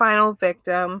was their final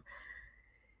victim.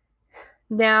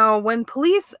 Now, when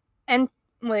police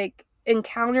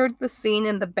encountered the scene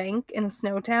in the bank in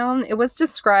Snowtown, it was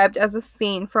described as a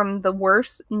scene from the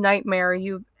worst nightmare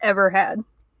you've ever had.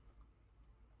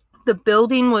 The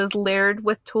building was littered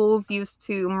with tools used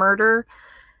to murder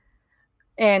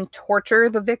and torture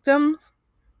the victims.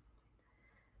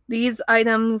 These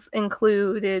items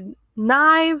included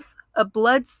knives, a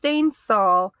blood-stained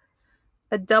saw,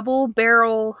 a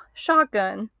double-barrel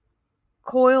shotgun,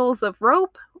 coils of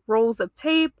rope, rolls of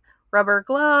tape, rubber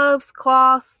gloves,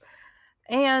 cloths,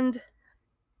 and,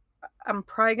 I'm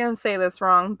probably going to say this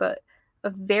wrong, but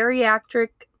a bariatric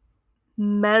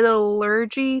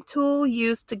metallurgy tool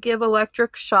used to give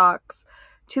electric shocks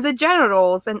to the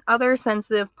genitals and other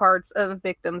sensitive parts of a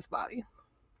victim's body.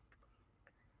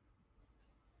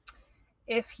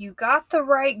 If you got the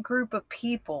right group of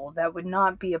people, that would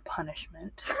not be a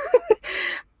punishment.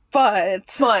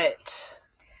 But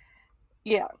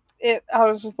yeah, I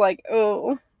was just like,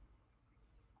 oh.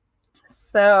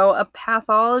 So a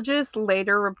pathologist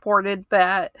later reported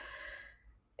that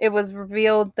it was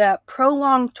revealed that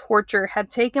prolonged torture had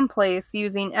taken place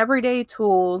using everyday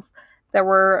tools that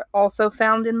were also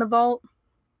found in the vault.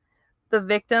 The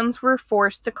victims were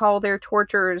forced to call their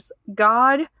torturers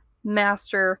God,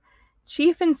 Master,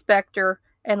 Chief Inspector,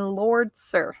 and Lord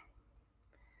Sir.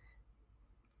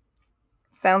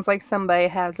 Sounds like somebody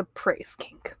has a praise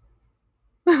kink.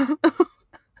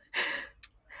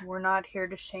 We're not here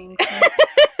to shame.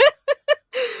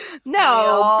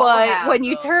 No, but when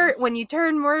you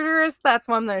turn murderous, that's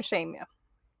when they're shame you.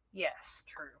 Yes,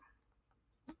 true.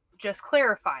 Just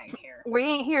clarifying here. We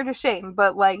ain't here to shame,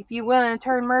 but like if you want to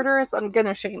turn murderous, I'm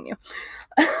gonna shame you.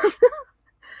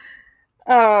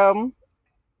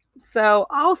 So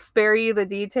I'll spare you the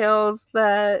details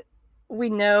that we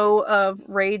know of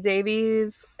Ray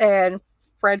Davies and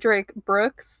Frederick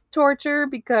Brooks torture,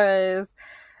 because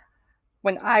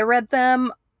when I read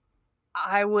them,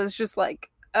 I was just like,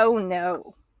 oh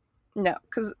no,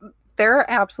 because they're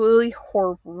absolutely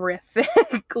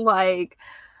horrific. Like,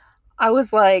 I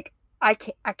was like, I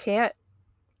can't.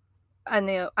 I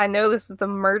know this is a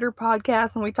murder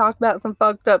podcast and we talk about some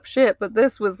fucked up shit, but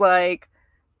this was like,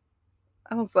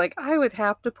 I was like, I would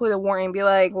have to put a warning and be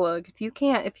like, look, if you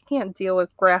can't deal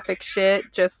with graphic shit,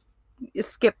 just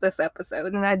skip this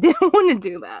episode. And I didn't want to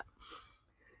do that.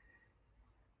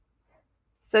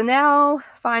 So now,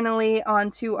 finally, on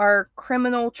to our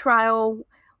criminal trial,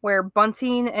 where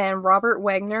Bunting and Robert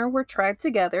Wagner were tried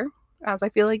together, as I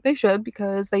feel like they should,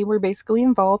 because they were basically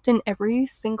involved in every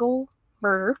single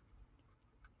murder.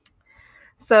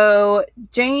 So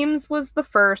James was the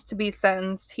first to be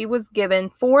sentenced. He was given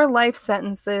 4 life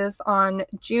sentences on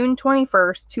June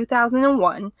 21st,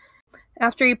 2001,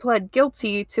 after he pled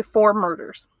guilty to 4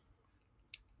 murders.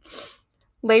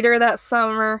 Later that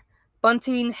summer,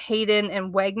 Bunting, Hayden,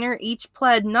 and Wagner each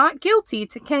pled not guilty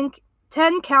to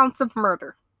 10 counts of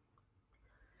murder.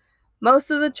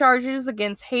 Most of the charges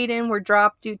against Hayden were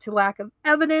dropped due to lack of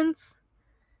evidence,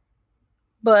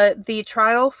 but the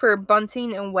trial for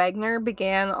Bunting and Wagner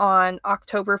began on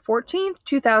October 14th,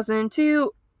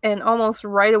 2002, and almost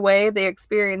right away they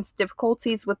experienced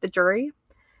difficulties with the jury,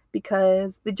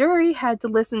 because the jury had to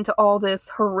listen to all this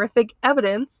horrific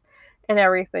evidence and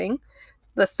everything,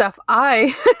 the stuff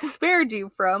I spared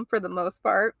you from for the most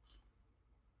part.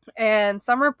 And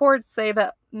some reports say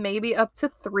that maybe up to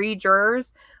 3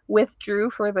 jurors withdrew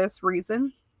for this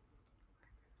reason.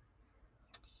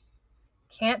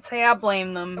 Can't say I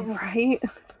blame them. Right?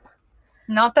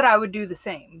 Not that I would do the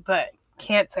same, but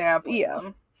can't say I blame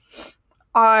them.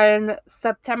 On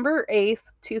September 8th,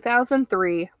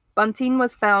 2003, Bunting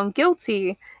was found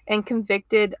guilty and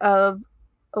convicted of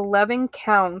 11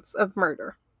 counts of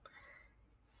murder.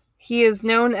 He is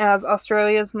known as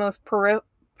Australia's most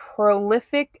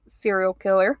prolific serial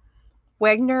killer.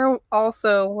 Wagner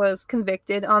also was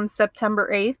convicted on September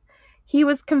 8th. He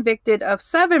was convicted of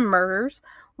 7 murders,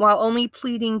 while only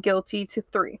pleading guilty to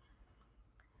 3.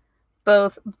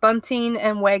 Both Bunting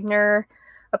and Wagner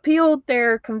appealed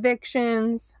their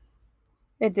convictions.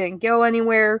 It didn't go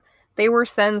anywhere. They were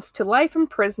sentenced to life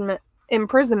imprisonment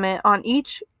on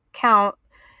each count,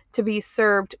 to be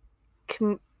served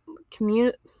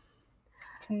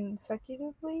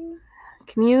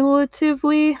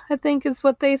cumulatively, I think is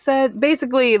what they said.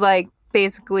 Basically,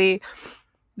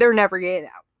 they're never getting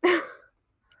out.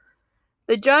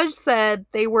 The judge said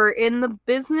they were in the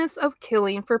business of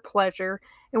killing for pleasure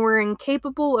and were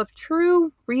incapable of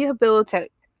true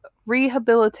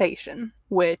rehabilitation,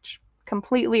 which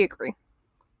completely agree.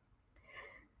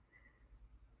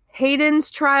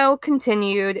 Hayden's trial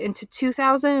continued into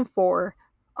 2004.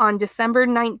 On December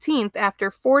 19th, after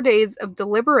 4 days of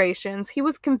deliberations, he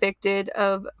was convicted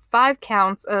of 5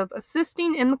 counts of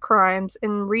assisting in the crimes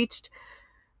and reached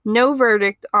no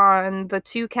verdict on the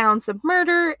 2 counts of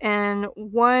murder and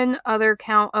 1 other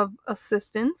count of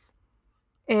assistance.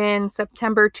 In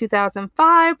September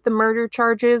 2005, the murder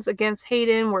charges against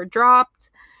Hayden were dropped,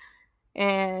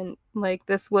 and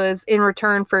this was in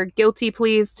return for guilty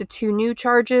pleas to 2 new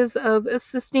charges of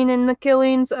assisting in the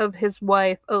killings of his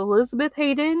wife Elizabeth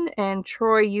Hayden and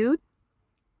Troy Yude.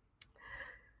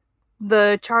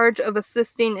 The charge of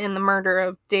assisting in the murder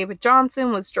of David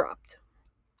Johnson was dropped,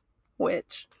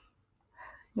 which,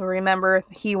 you'll remember,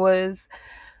 he was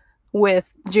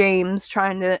with James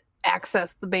trying to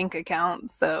access the bank account.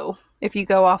 So if you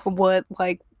go off of what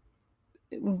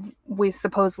we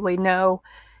supposedly know,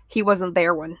 he wasn't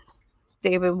there when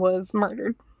David was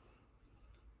murdered.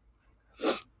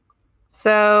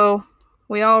 So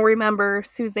we all remember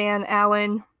Suzanne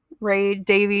Allen, Ray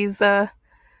Davies'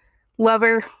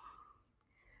 lover. If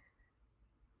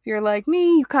you're like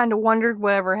me, you kind of wondered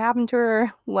whatever happened to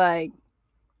her.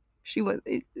 She was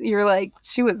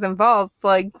involved.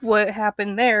 What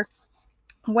happened there?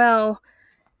 Well,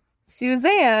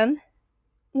 Suzanne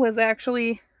was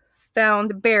actually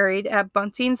found buried at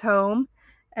Bunting's home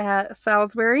at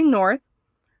Salisbury North.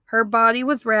 Her body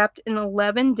was wrapped in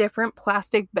 11 different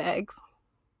plastic bags.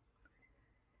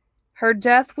 Her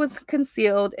death was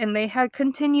concealed, and they had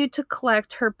continued to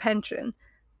collect her pension.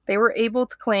 They were able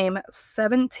to claim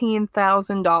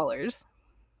 $17,000.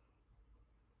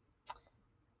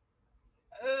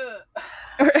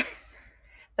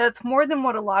 That's more than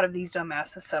what a lot of these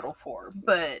dumbasses settle for,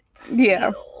 but still.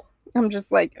 Yeah. I'm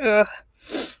just like, ugh.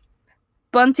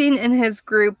 Bunting and his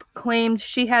group claimed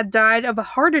she had died of a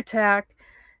heart attack,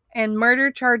 and murder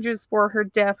charges for her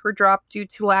death were dropped due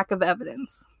to lack of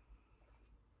evidence.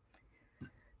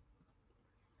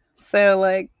 So,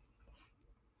 like,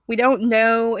 we don't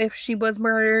know if she was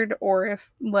murdered or if,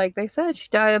 like they said, she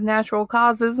died of natural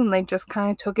causes and they just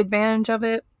kind of took advantage of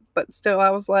it. But still,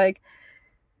 I was like,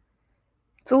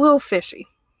 it's a little fishy.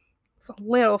 It's a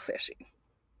little fishy.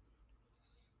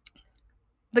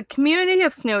 The community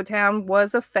of Snowtown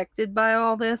was affected by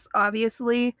all this,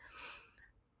 obviously.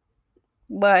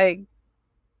 Like,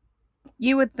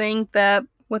 you would think that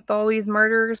with all these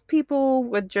murders, people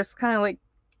would just kind of like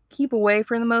keep away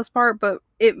for the most part, but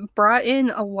it brought in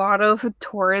a lot of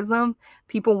tourism,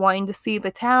 people wanting to see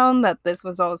the town that this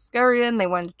was all discovered in. They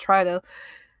wanted to try to,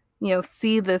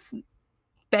 see this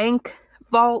bank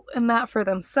vault and that for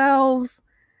themselves.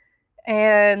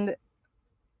 And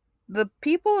the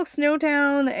people of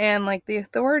Snowtown and like the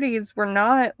authorities were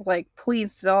not like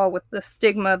pleased at all with the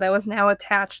stigma that was now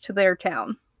attached to their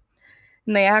town.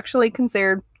 And they actually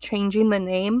considered changing the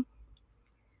name.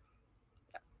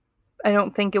 I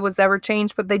don't think it was ever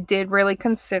changed, but they did really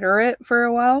consider it for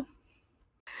a while.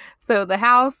 So the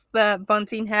house that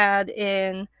Bunting had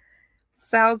in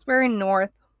Salisbury North,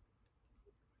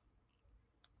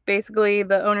 basically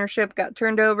the ownership got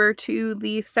turned over to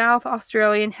the South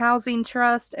Australian Housing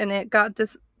Trust and it got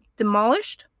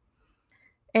demolished.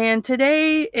 And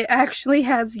today it actually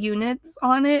has units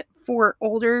on it for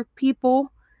older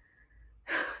people,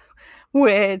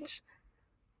 which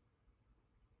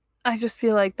I just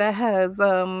feel like that has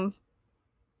some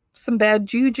bad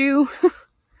juju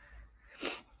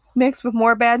mixed with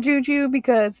more bad juju,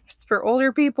 because if it's for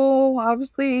older people,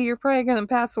 obviously you're probably going to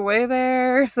pass away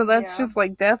there. So that's just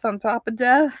like death on top of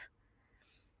death.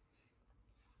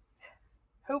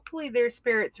 Hopefully their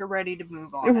spirits are ready to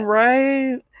move on.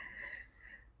 Right.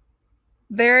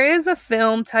 There is a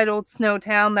film titled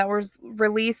Snowtown that was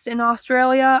released in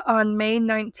Australia on May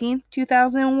 19th,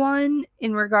 2001,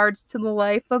 in regards to the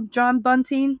life of John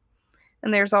Bunting.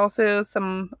 And there's also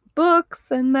some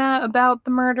books and that about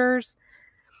the murders.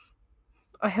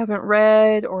 I haven't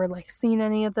read or like seen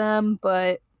any of them,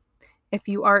 but if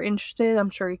you are interested, I'm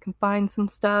sure you can find some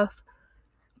stuff.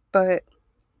 But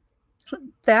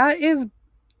that is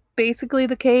basically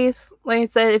the case. Like I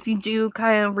said, if you do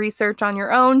kind of research on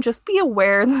your own, just be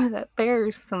aware that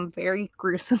there's some very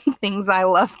gruesome things I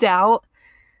left out.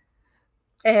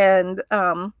 And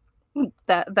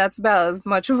that's about as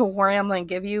much of a warning I'm going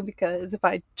to give you, because if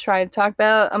I try to talk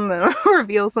about it, I'm going to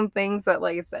reveal some things that,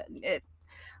 like I said,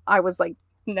 I was like,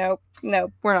 nope,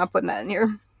 we're not putting that in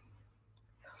here.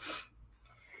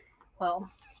 Well,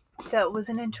 that was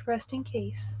an interesting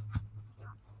case.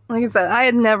 Like I said, I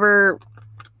had never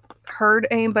heard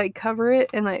anybody cover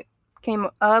it, and it came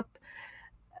up,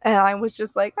 and I was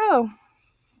just like, oh,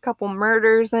 a couple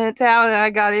murders in a town, and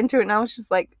I got into it, and I was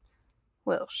just like,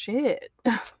 well, shit.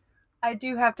 I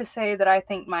do have to say that I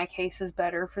think my case is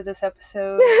better for this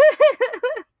episode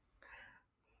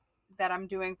that I'm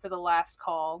doing for the last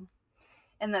call.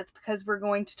 And that's because we're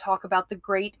going to talk about the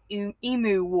Great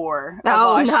Emu War of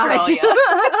Australia. Nice.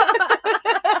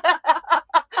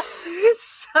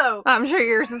 So I'm sure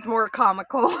yours is more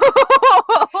comical.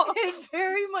 It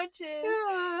very much is.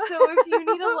 Yeah. So if you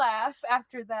need a laugh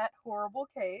after that horrible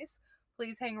case,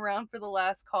 please hang around for the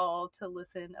last call to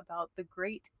listen about the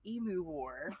Great Emu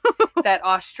War that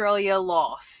Australia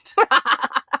lost.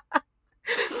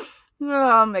 Oh,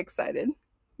 I'm excited.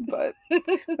 But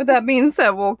with that being said,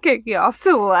 we'll kick you off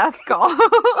to the last call.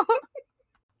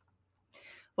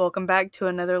 Welcome back to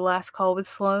another Last Call with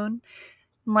Sloan.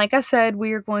 Like I said,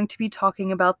 we are going to be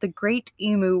talking about the Great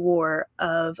Emu War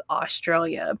of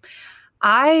Australia.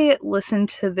 I listened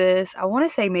to this, I want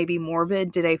to say maybe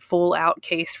Morbid did a full out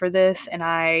case for this, and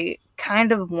I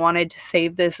kind of wanted to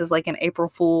save this as like an April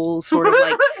Fool's sort of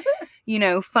like,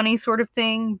 funny sort of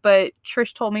thing, but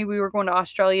Trish told me we were going to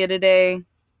Australia today,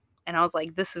 and I was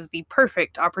like, this is the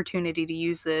perfect opportunity to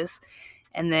use this.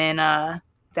 And then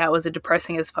that was a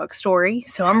depressing as fuck story.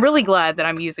 So I'm really glad that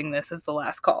I'm using this as the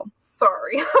last call.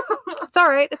 Sorry. It's all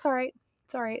right. It's all right.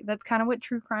 It's all right. That's kind of what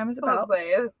true crime is about.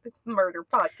 It's a murder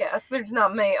podcast. There's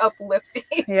not many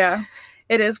uplifting. Yeah,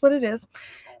 it is what it is.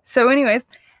 So anyways,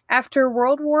 after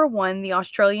World War I, the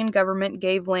Australian government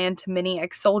gave land to many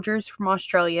ex-soldiers from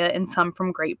Australia and some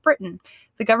from Great Britain.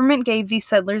 The government gave these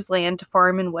settlers land to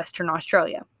farm in Western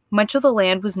Australia. Much of the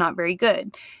land was not very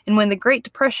good, and when the Great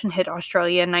Depression hit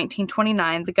Australia in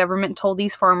 1929, the government told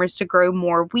these farmers to grow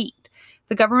more wheat.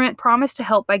 The government promised to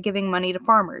help by giving money to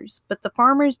farmers, but the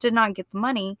farmers did not get the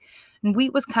money, and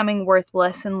wheat was coming worth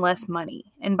less and less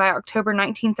money. And by October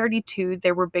 1932,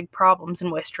 there were big problems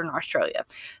in Western Australia.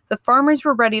 The farmers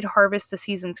were ready to harvest the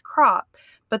season's crop,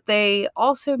 but they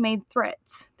also made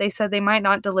threats. They said they might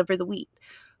not deliver the wheat.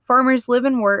 Farmers' lives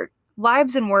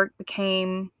and work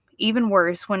became even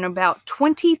worse when about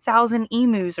 20,000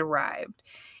 emus arrived.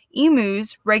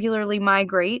 Emus regularly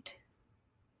migrate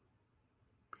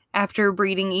after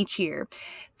breeding each year.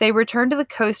 They returned to the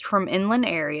coast from inland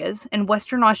areas, and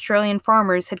Western Australian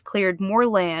farmers had cleared more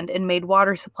land and made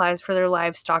water supplies for their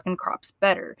livestock and crops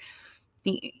better.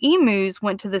 The emus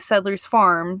went to the settlers'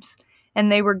 farms,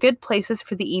 and they were good places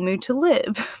for the emu to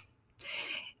live.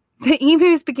 The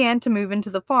emus began to move into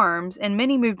the farms, and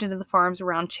many moved into the farms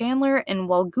around Chandler and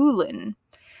Walgoolan.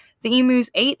 The emus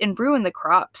ate and ruined the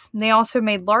crops. They also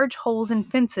made large holes in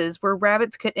fences where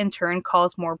rabbits could enter and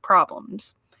cause more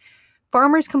problems.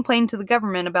 Farmers complained to the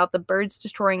government about the birds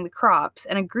destroying the crops,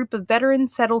 and a group of veteran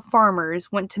settled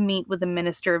farmers went to meet with the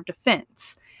Minister of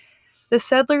Defense. The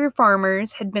settler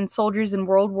farmers had been soldiers in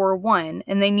World War I,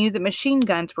 and they knew that machine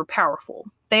guns were powerful.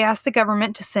 They asked the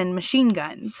government to send machine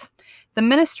guns. The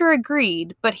minister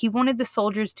agreed, but he wanted the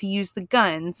soldiers to use the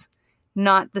guns,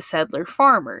 not the settler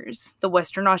farmers. The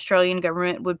Western Australian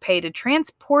government would pay to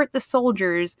transport the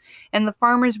soldiers, and the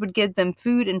farmers would give them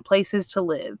food and places to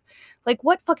live. Like,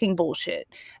 what fucking bullshit?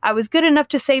 I was good enough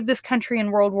to save this country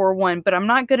in World War I, but I'm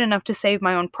not good enough to save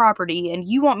my own property, and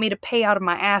you want me to pay out of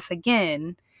my ass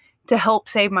again to help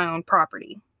save my own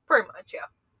property. Pretty much, yeah.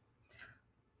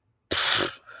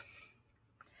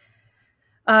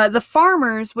 The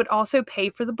farmers would also pay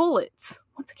for the bullets.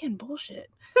 Once again, bullshit.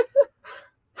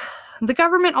 The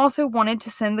government also wanted to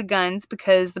send the guns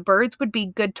because the birds would be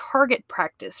good target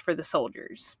practice for the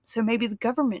soldiers. So maybe the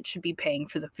government should be paying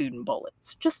for the food and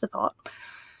bullets. Just a thought.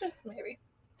 Just maybe.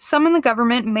 Some in the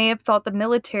government may have thought the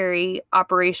military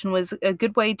operation was a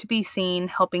good way to be seen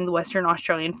helping the Western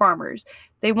Australian farmers.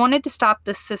 They wanted to stop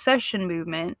the secession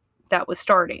movement that was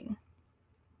starting.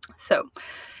 So,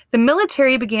 the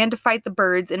military began to fight the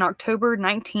birds in October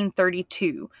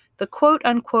 1932. The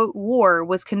quote-unquote war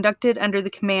was conducted under the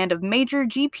command of Major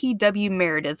G.P.W.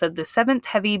 Meredith of the 7th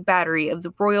Heavy Battery of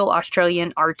the Royal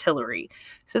Australian Artillery.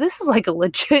 So this is like a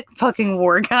legit fucking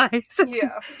war, guys.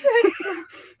 Yeah.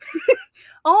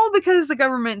 All because the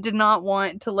government did not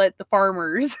want to let the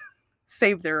farmers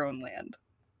save their own land.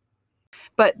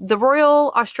 But the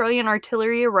Royal Australian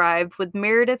Artillery arrived with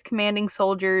Meredith commanding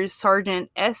soldiers Sergeant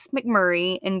S.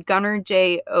 McMurray and Gunner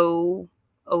J.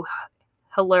 O'Halloran,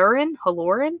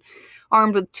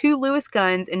 armed with 2 Lewis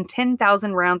guns and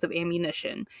 10,000 rounds of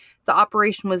ammunition. The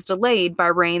operation was delayed by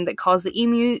rain that caused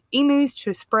the emus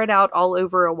to spread out all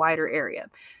over a wider area.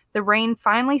 The rain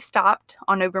finally stopped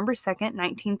on November 2nd,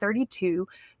 1932,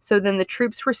 so then the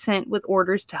troops were sent with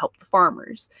orders to help the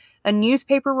farmers. A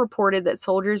newspaper reported that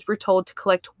soldiers were told to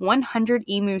collect 100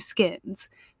 emu skins.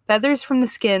 Feathers from the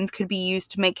skins could be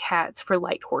used to make hats for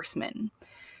light horsemen.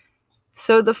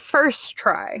 So the first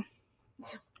try,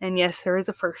 and yes, there is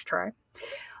a first try,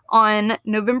 on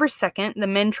November 2nd, the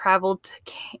men traveled to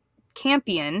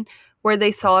Campion, where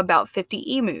they saw about 50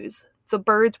 emus. The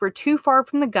birds were too far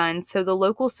from the guns, so the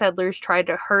local settlers tried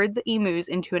to herd the emus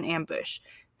into an ambush.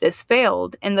 This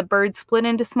failed, and the birds split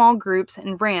into small groups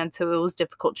and ran, so it was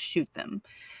difficult to shoot them.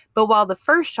 But while the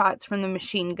first shots from the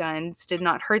machine guns did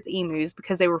not hurt the emus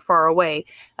because they were far away,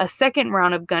 a second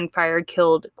round of gunfire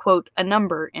killed, quote, a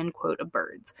number, end quote, of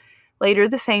birds. Later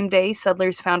the same day,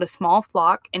 settlers found a small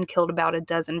flock and killed about a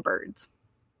dozen birds.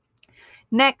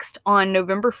 Next, on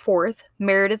November 4th,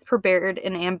 Meredith prepared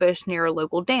an ambush near a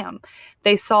local dam.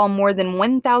 They saw more than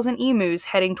 1,000 emus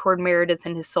heading toward Meredith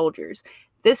and his soldiers.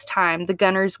 This time, the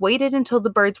gunners waited until the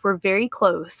birds were very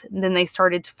close, and then they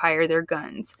started to fire their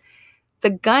guns.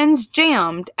 The guns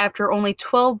jammed after only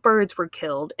 12 birds were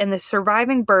killed, and the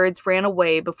surviving birds ran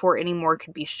away before any more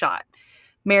could be shot.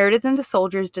 Meredith and the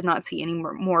soldiers did not see any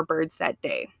more birds that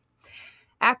day.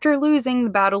 After losing the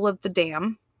Battle of the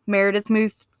Dam, Meredith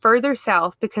moved further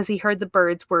south because he heard the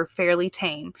birds were fairly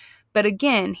tame. But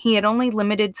again, he had only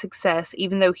limited success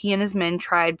even though he and his men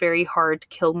tried very hard to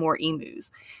kill more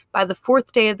emus. By the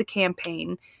 4th day of the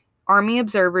campaign, Army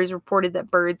observers reported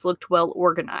that birds looked well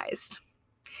organized.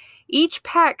 Each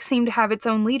pack seemed to have its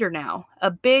own leader now,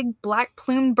 a big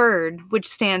black-plumed bird which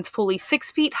stands fully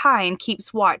 6 feet high and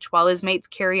keeps watch while his mates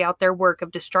carry out their work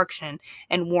of destruction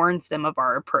and warns them of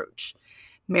our approach.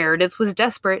 Meredith was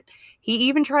desperate. He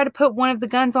even tried to put one of the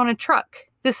guns on a truck.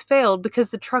 This failed because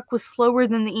the truck was slower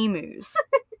than the emus.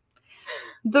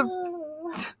 The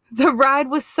ride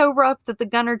was so rough that the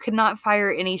gunner could not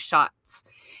fire any shots.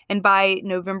 And by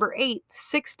November 8th,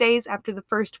 6 days after the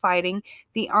first fighting,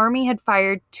 the army had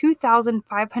fired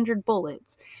 2,500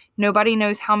 bullets. Nobody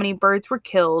knows how many birds were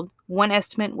killed. One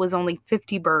estimate was only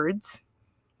 50 birds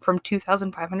from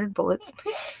 2,500 bullets.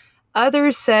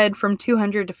 Others said from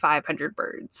 200 to 500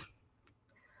 birds.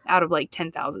 out of like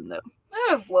 10,000 though. I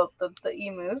just love the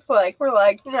emus. Like, we're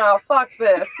like, no, fuck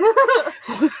this.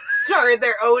 Started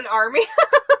their own army.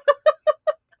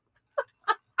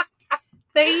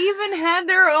 They even had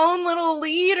their own little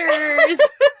leaders.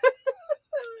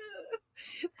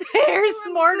 They're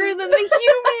smarter than the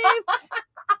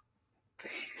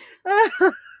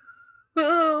humans.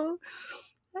 Oh,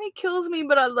 that kills me,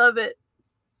 but I love it.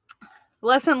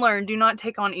 Lesson learned, do not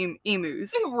take on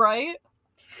emus. Right?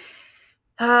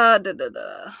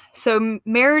 So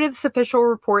Meredith's official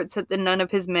report said that none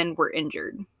of his men were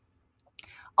injured.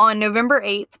 On November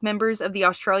 8th, members of the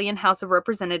Australian House of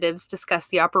Representatives discussed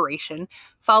the operation.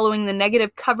 Following the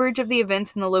negative coverage of the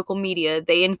events in the local media,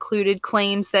 they included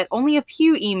claims that only a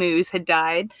few emus had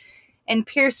died, and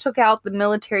Pierce took out the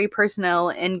military personnel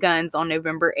and guns on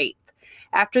November 8th.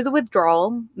 After the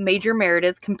withdrawal, Major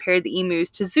Meredith compared the emus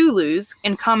to Zulus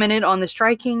and commented on the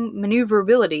striking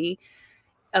maneuverability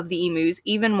of the emus,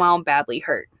 even while badly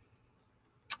hurt.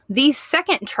 The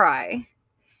second try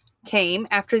came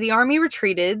after the army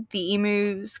retreated. The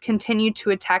emus continued to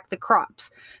attack the crops.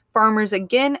 Farmers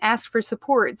again asked for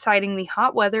support, citing the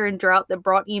hot weather and drought that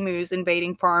brought emus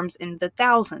invading farms in the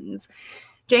thousands.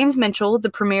 James Mitchell, the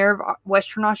Premier of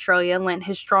Western Australia, lent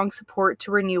his strong support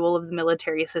to renewal of the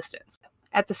military assistance.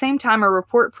 At the same time, a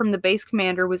report from the base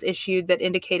commander was issued that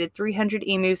indicated 300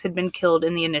 emus had been killed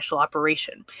in the initial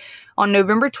operation. On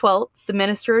November 12th, the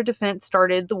Minister of Defense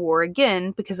started the war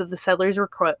again because of the settlers'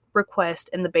 request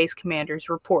and the base commander's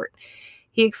report.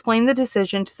 He explained the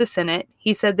decision to the Senate.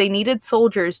 He said they needed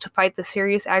soldiers to fight the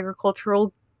serious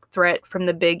agricultural threat from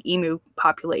the big emu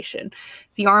population.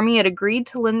 The army had agreed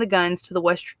to lend the guns to the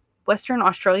Western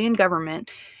Australian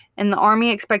government, and the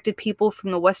army expected people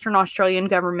from the Western Australian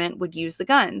government would use the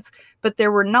guns. But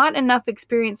there were not enough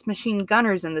experienced machine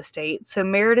gunners in the state, so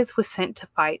Meredith was sent to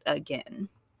fight again.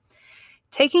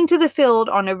 Taking to the field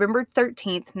on November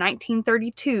 13th,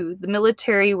 1932, the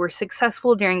military were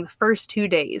successful during the first 2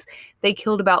 days. They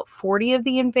killed about 40 of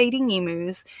the invading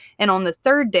emus, and on the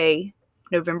third day,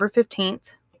 November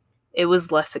 15th, it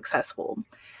was less successful.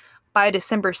 By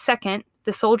December 2nd,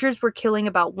 the soldiers were killing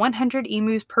about 100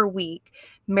 emus per week.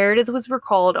 Meredith was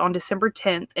recalled on December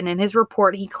 10th, and in his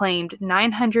report he claimed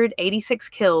 986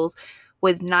 kills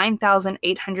with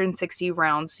 9,860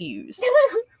 rounds used.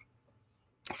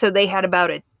 So they had about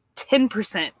a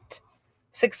 10%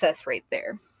 success rate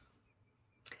there.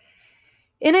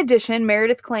 In addition,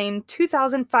 Meredith claimed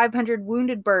 2,500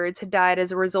 wounded birds had died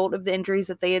as a result of the injuries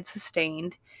that they had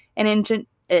sustained. And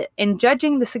in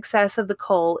judging the success of the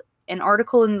cull, an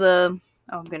article in the...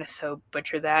 Oh, I'm going to so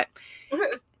butcher that.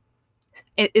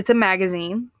 It's a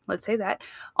magazine, let's say that,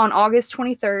 on August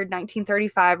 23rd,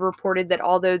 1935, reported that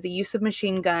although the use of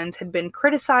machine guns had been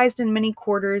criticized in many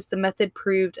quarters, the method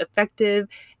proved effective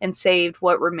and saved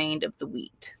what remained of the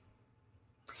wheat.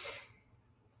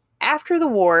 After the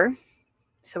war,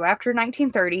 so after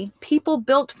 1930, people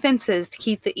built fences to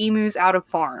keep the emus out of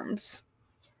farms.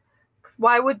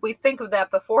 Why would we think of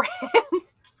that beforehand?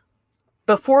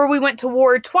 Before we went to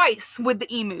war twice with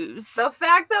the emus. The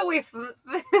fact that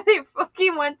they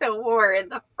fucking went to war in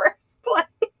the first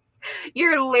place.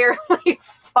 You're literally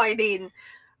fighting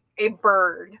a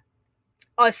bird.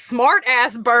 A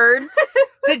smart-ass bird.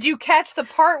 Did you catch the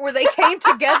part where they came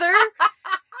together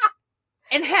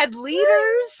and had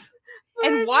leaders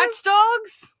and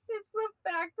watchdogs? It's the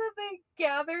fact that they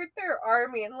gathered their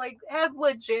army and, like, had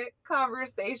legit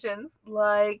conversations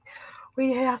like...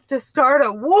 We have to start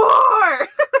a war!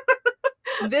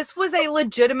 This was a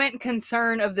legitimate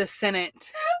concern of the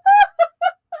Senate.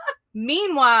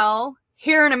 Meanwhile,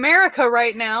 here in America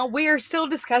right now, we are still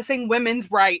discussing women's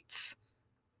rights.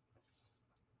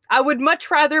 I would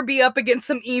much rather be up against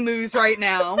some emus right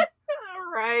now.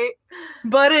 Right.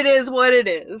 But it is what it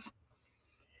is.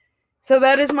 So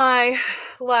that is my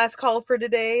last call for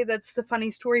today. That's the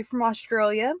funny story from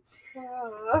Australia.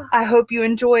 I hope you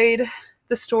enjoyed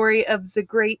the story of the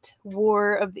Great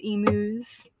War of the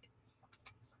Emus.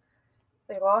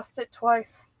 They lost it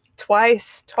twice.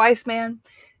 Twice, man.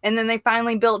 And then they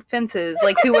finally built fences.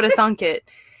 Like, who would have thunk it?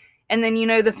 And then,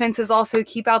 the fences also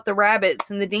keep out the rabbits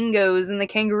and the dingoes and the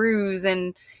kangaroos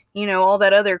and, all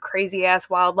that other crazy-ass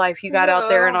wildlife you got out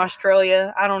there in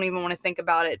Australia. I don't even want to think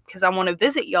about it because I want to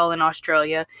visit y'all in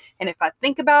Australia. And if I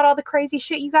think about all the crazy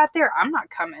shit you got there, I'm not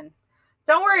coming.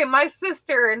 Don't worry, my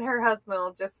sister and her husband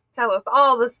will just tell us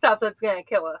all the stuff that's going to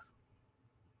kill us.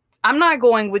 I'm not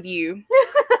going with you.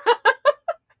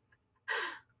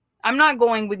 I'm not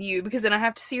going with you because then I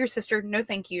have to see your sister. No,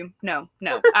 thank you. No.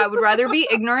 I would rather be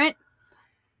ignorant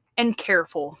and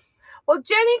careful. Well,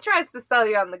 Jenny tries to sell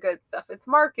you on the good stuff. It's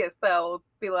Marcus, though,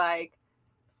 be like,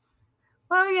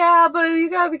 well, yeah, but you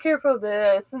gotta be careful of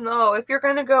this. No, if you're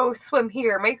gonna go swim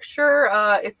here, make sure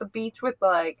it's a beach with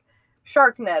like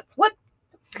shark nets. What?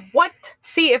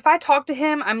 See, if I talk to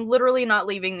him, I'm literally not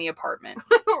leaving the apartment,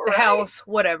 the Right? house,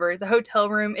 whatever, the hotel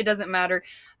room. It doesn't matter.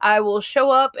 I will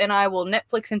show up and I will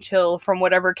Netflix and chill from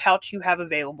whatever couch you have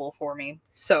available for me.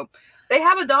 So They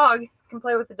have a dog. You can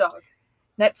play with the dog.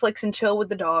 Netflix and chill with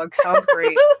the dog sounds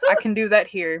great. I can do that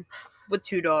here with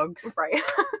 2 dogs. Right.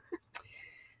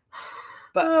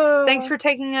 But thanks for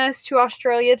taking us to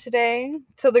Australia today,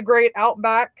 to the great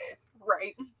outback.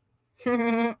 Right.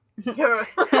 You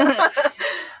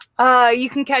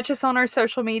can catch us on our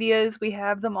social medias. We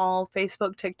have them all: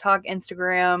 Facebook, TikTok,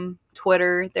 Instagram,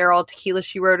 Twitter. They're all Tequila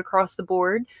She Wrote across the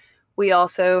board. We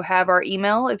also have our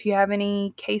email if you have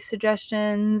any case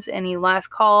suggestions, any last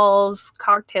calls,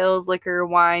 cocktails, liquor,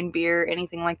 wine, beer,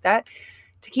 anything like that.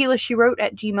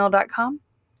 tequilashewrote@gmail.com.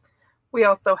 We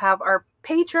also have our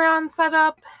Patreon set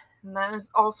up, and that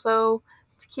is also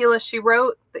Tequila She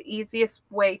Wrote. The easiest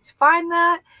way to find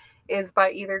that is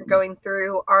by either going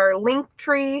through our link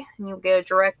tree, and you'll get a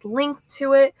direct link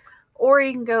to it, or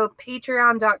you can go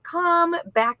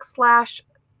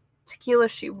patreon.com/Tequila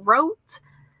She Wrote.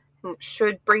 And it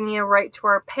should bring you right to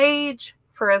our page.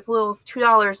 For as little as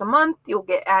 $2 a month, you'll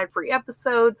get ad-free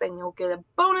episodes, and you'll get a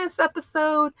bonus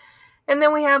episode. And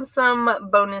then we have some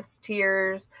bonus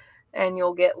tiers, and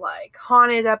you'll get like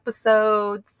haunted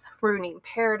episodes, ruining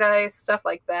paradise, stuff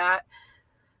like that.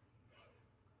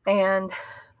 And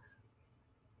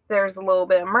there's a little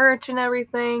bit of merch and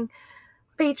everything.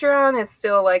 Patreon is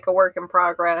still like a work in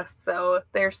progress, so if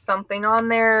there's something on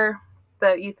there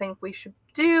that you think we should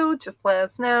do, just let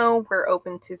us know. We're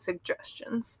open to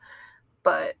suggestions.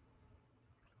 But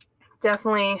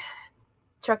definitely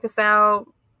check us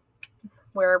out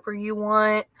wherever you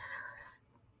want.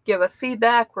 Give us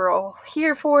feedback. We're all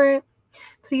here for it.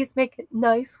 Please make it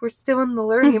nice. We're still in the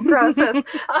learning process.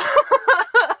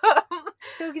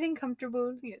 Still getting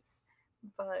comfortable. Yes.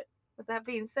 But with that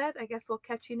being said, I guess we'll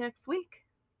catch you next week.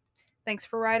 Thanks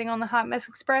for riding on the Hot Mess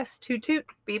Express. Toot toot.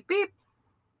 Beep beep.